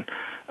here. And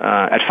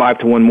at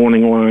 5-1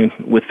 morning line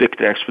with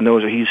Victor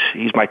Espinoza,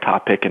 he's my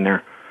top pick in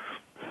there.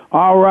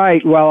 All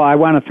right. Well, I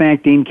want to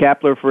thank Dean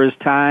Kepler for his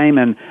time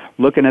and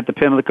looking at the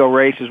Pimlico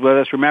races with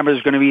us. Remember,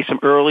 there's going to be some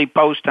early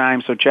post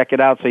time, so check it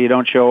out so you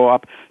don't show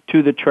up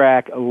to the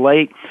track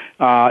late.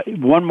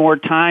 One more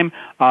time,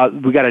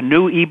 we got a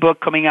new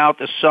ebook coming out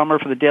this summer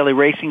for the Daily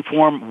Racing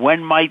Form.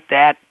 When might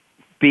that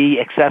be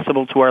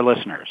accessible to our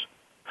listeners?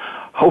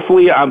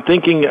 Hopefully, I'm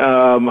thinking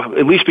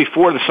at least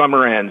before the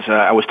summer ends.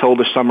 I was told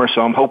this summer, so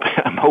I'm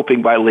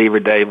hoping by Labor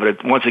Day.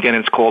 But once again,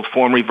 it's called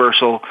Form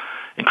Reversal: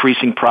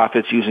 Increasing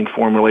Profits Using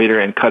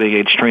Formulator and Cutting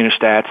Edge Trainer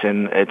Stats,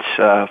 and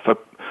it's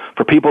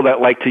for people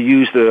that like to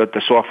use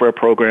the software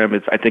program.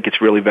 I think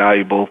it's really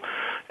valuable,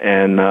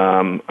 and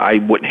I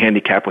wouldn't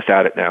handicap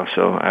without it now.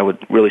 So I would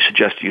really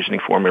suggest using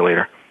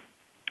Formulator.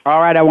 All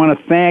right, I want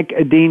to thank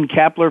Dean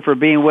Kepler for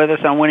being with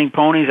us on Winning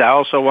Ponies. I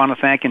also want to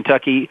thank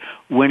Kentucky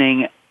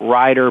winning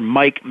rider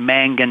Mike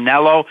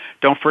Manganello.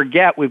 Don't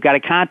forget, we've got a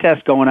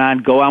contest going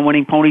on. Go on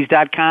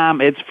winningponies.com.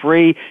 It's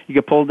free. You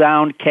can pull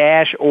down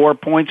cash or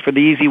points for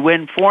the easy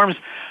win forms.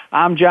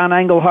 I'm John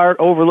Englehart,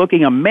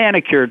 overlooking a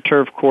manicured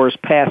turf course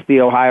past the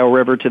Ohio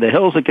River to the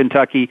hills of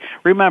Kentucky.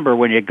 Remember,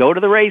 when you go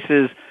to the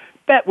races,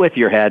 bet with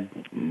your head,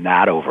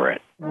 not over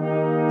it.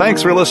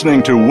 Thanks for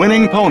listening to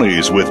Winning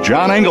Ponies with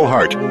John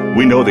Englehart.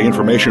 We know the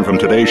information from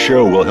today's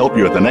show will help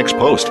you at the next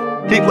post.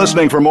 Keep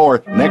listening for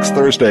more next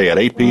Thursday at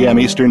 8 p.m.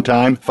 Eastern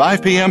Time,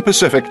 5 p.m.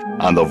 Pacific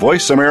on the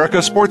Voice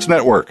America Sports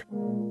Network.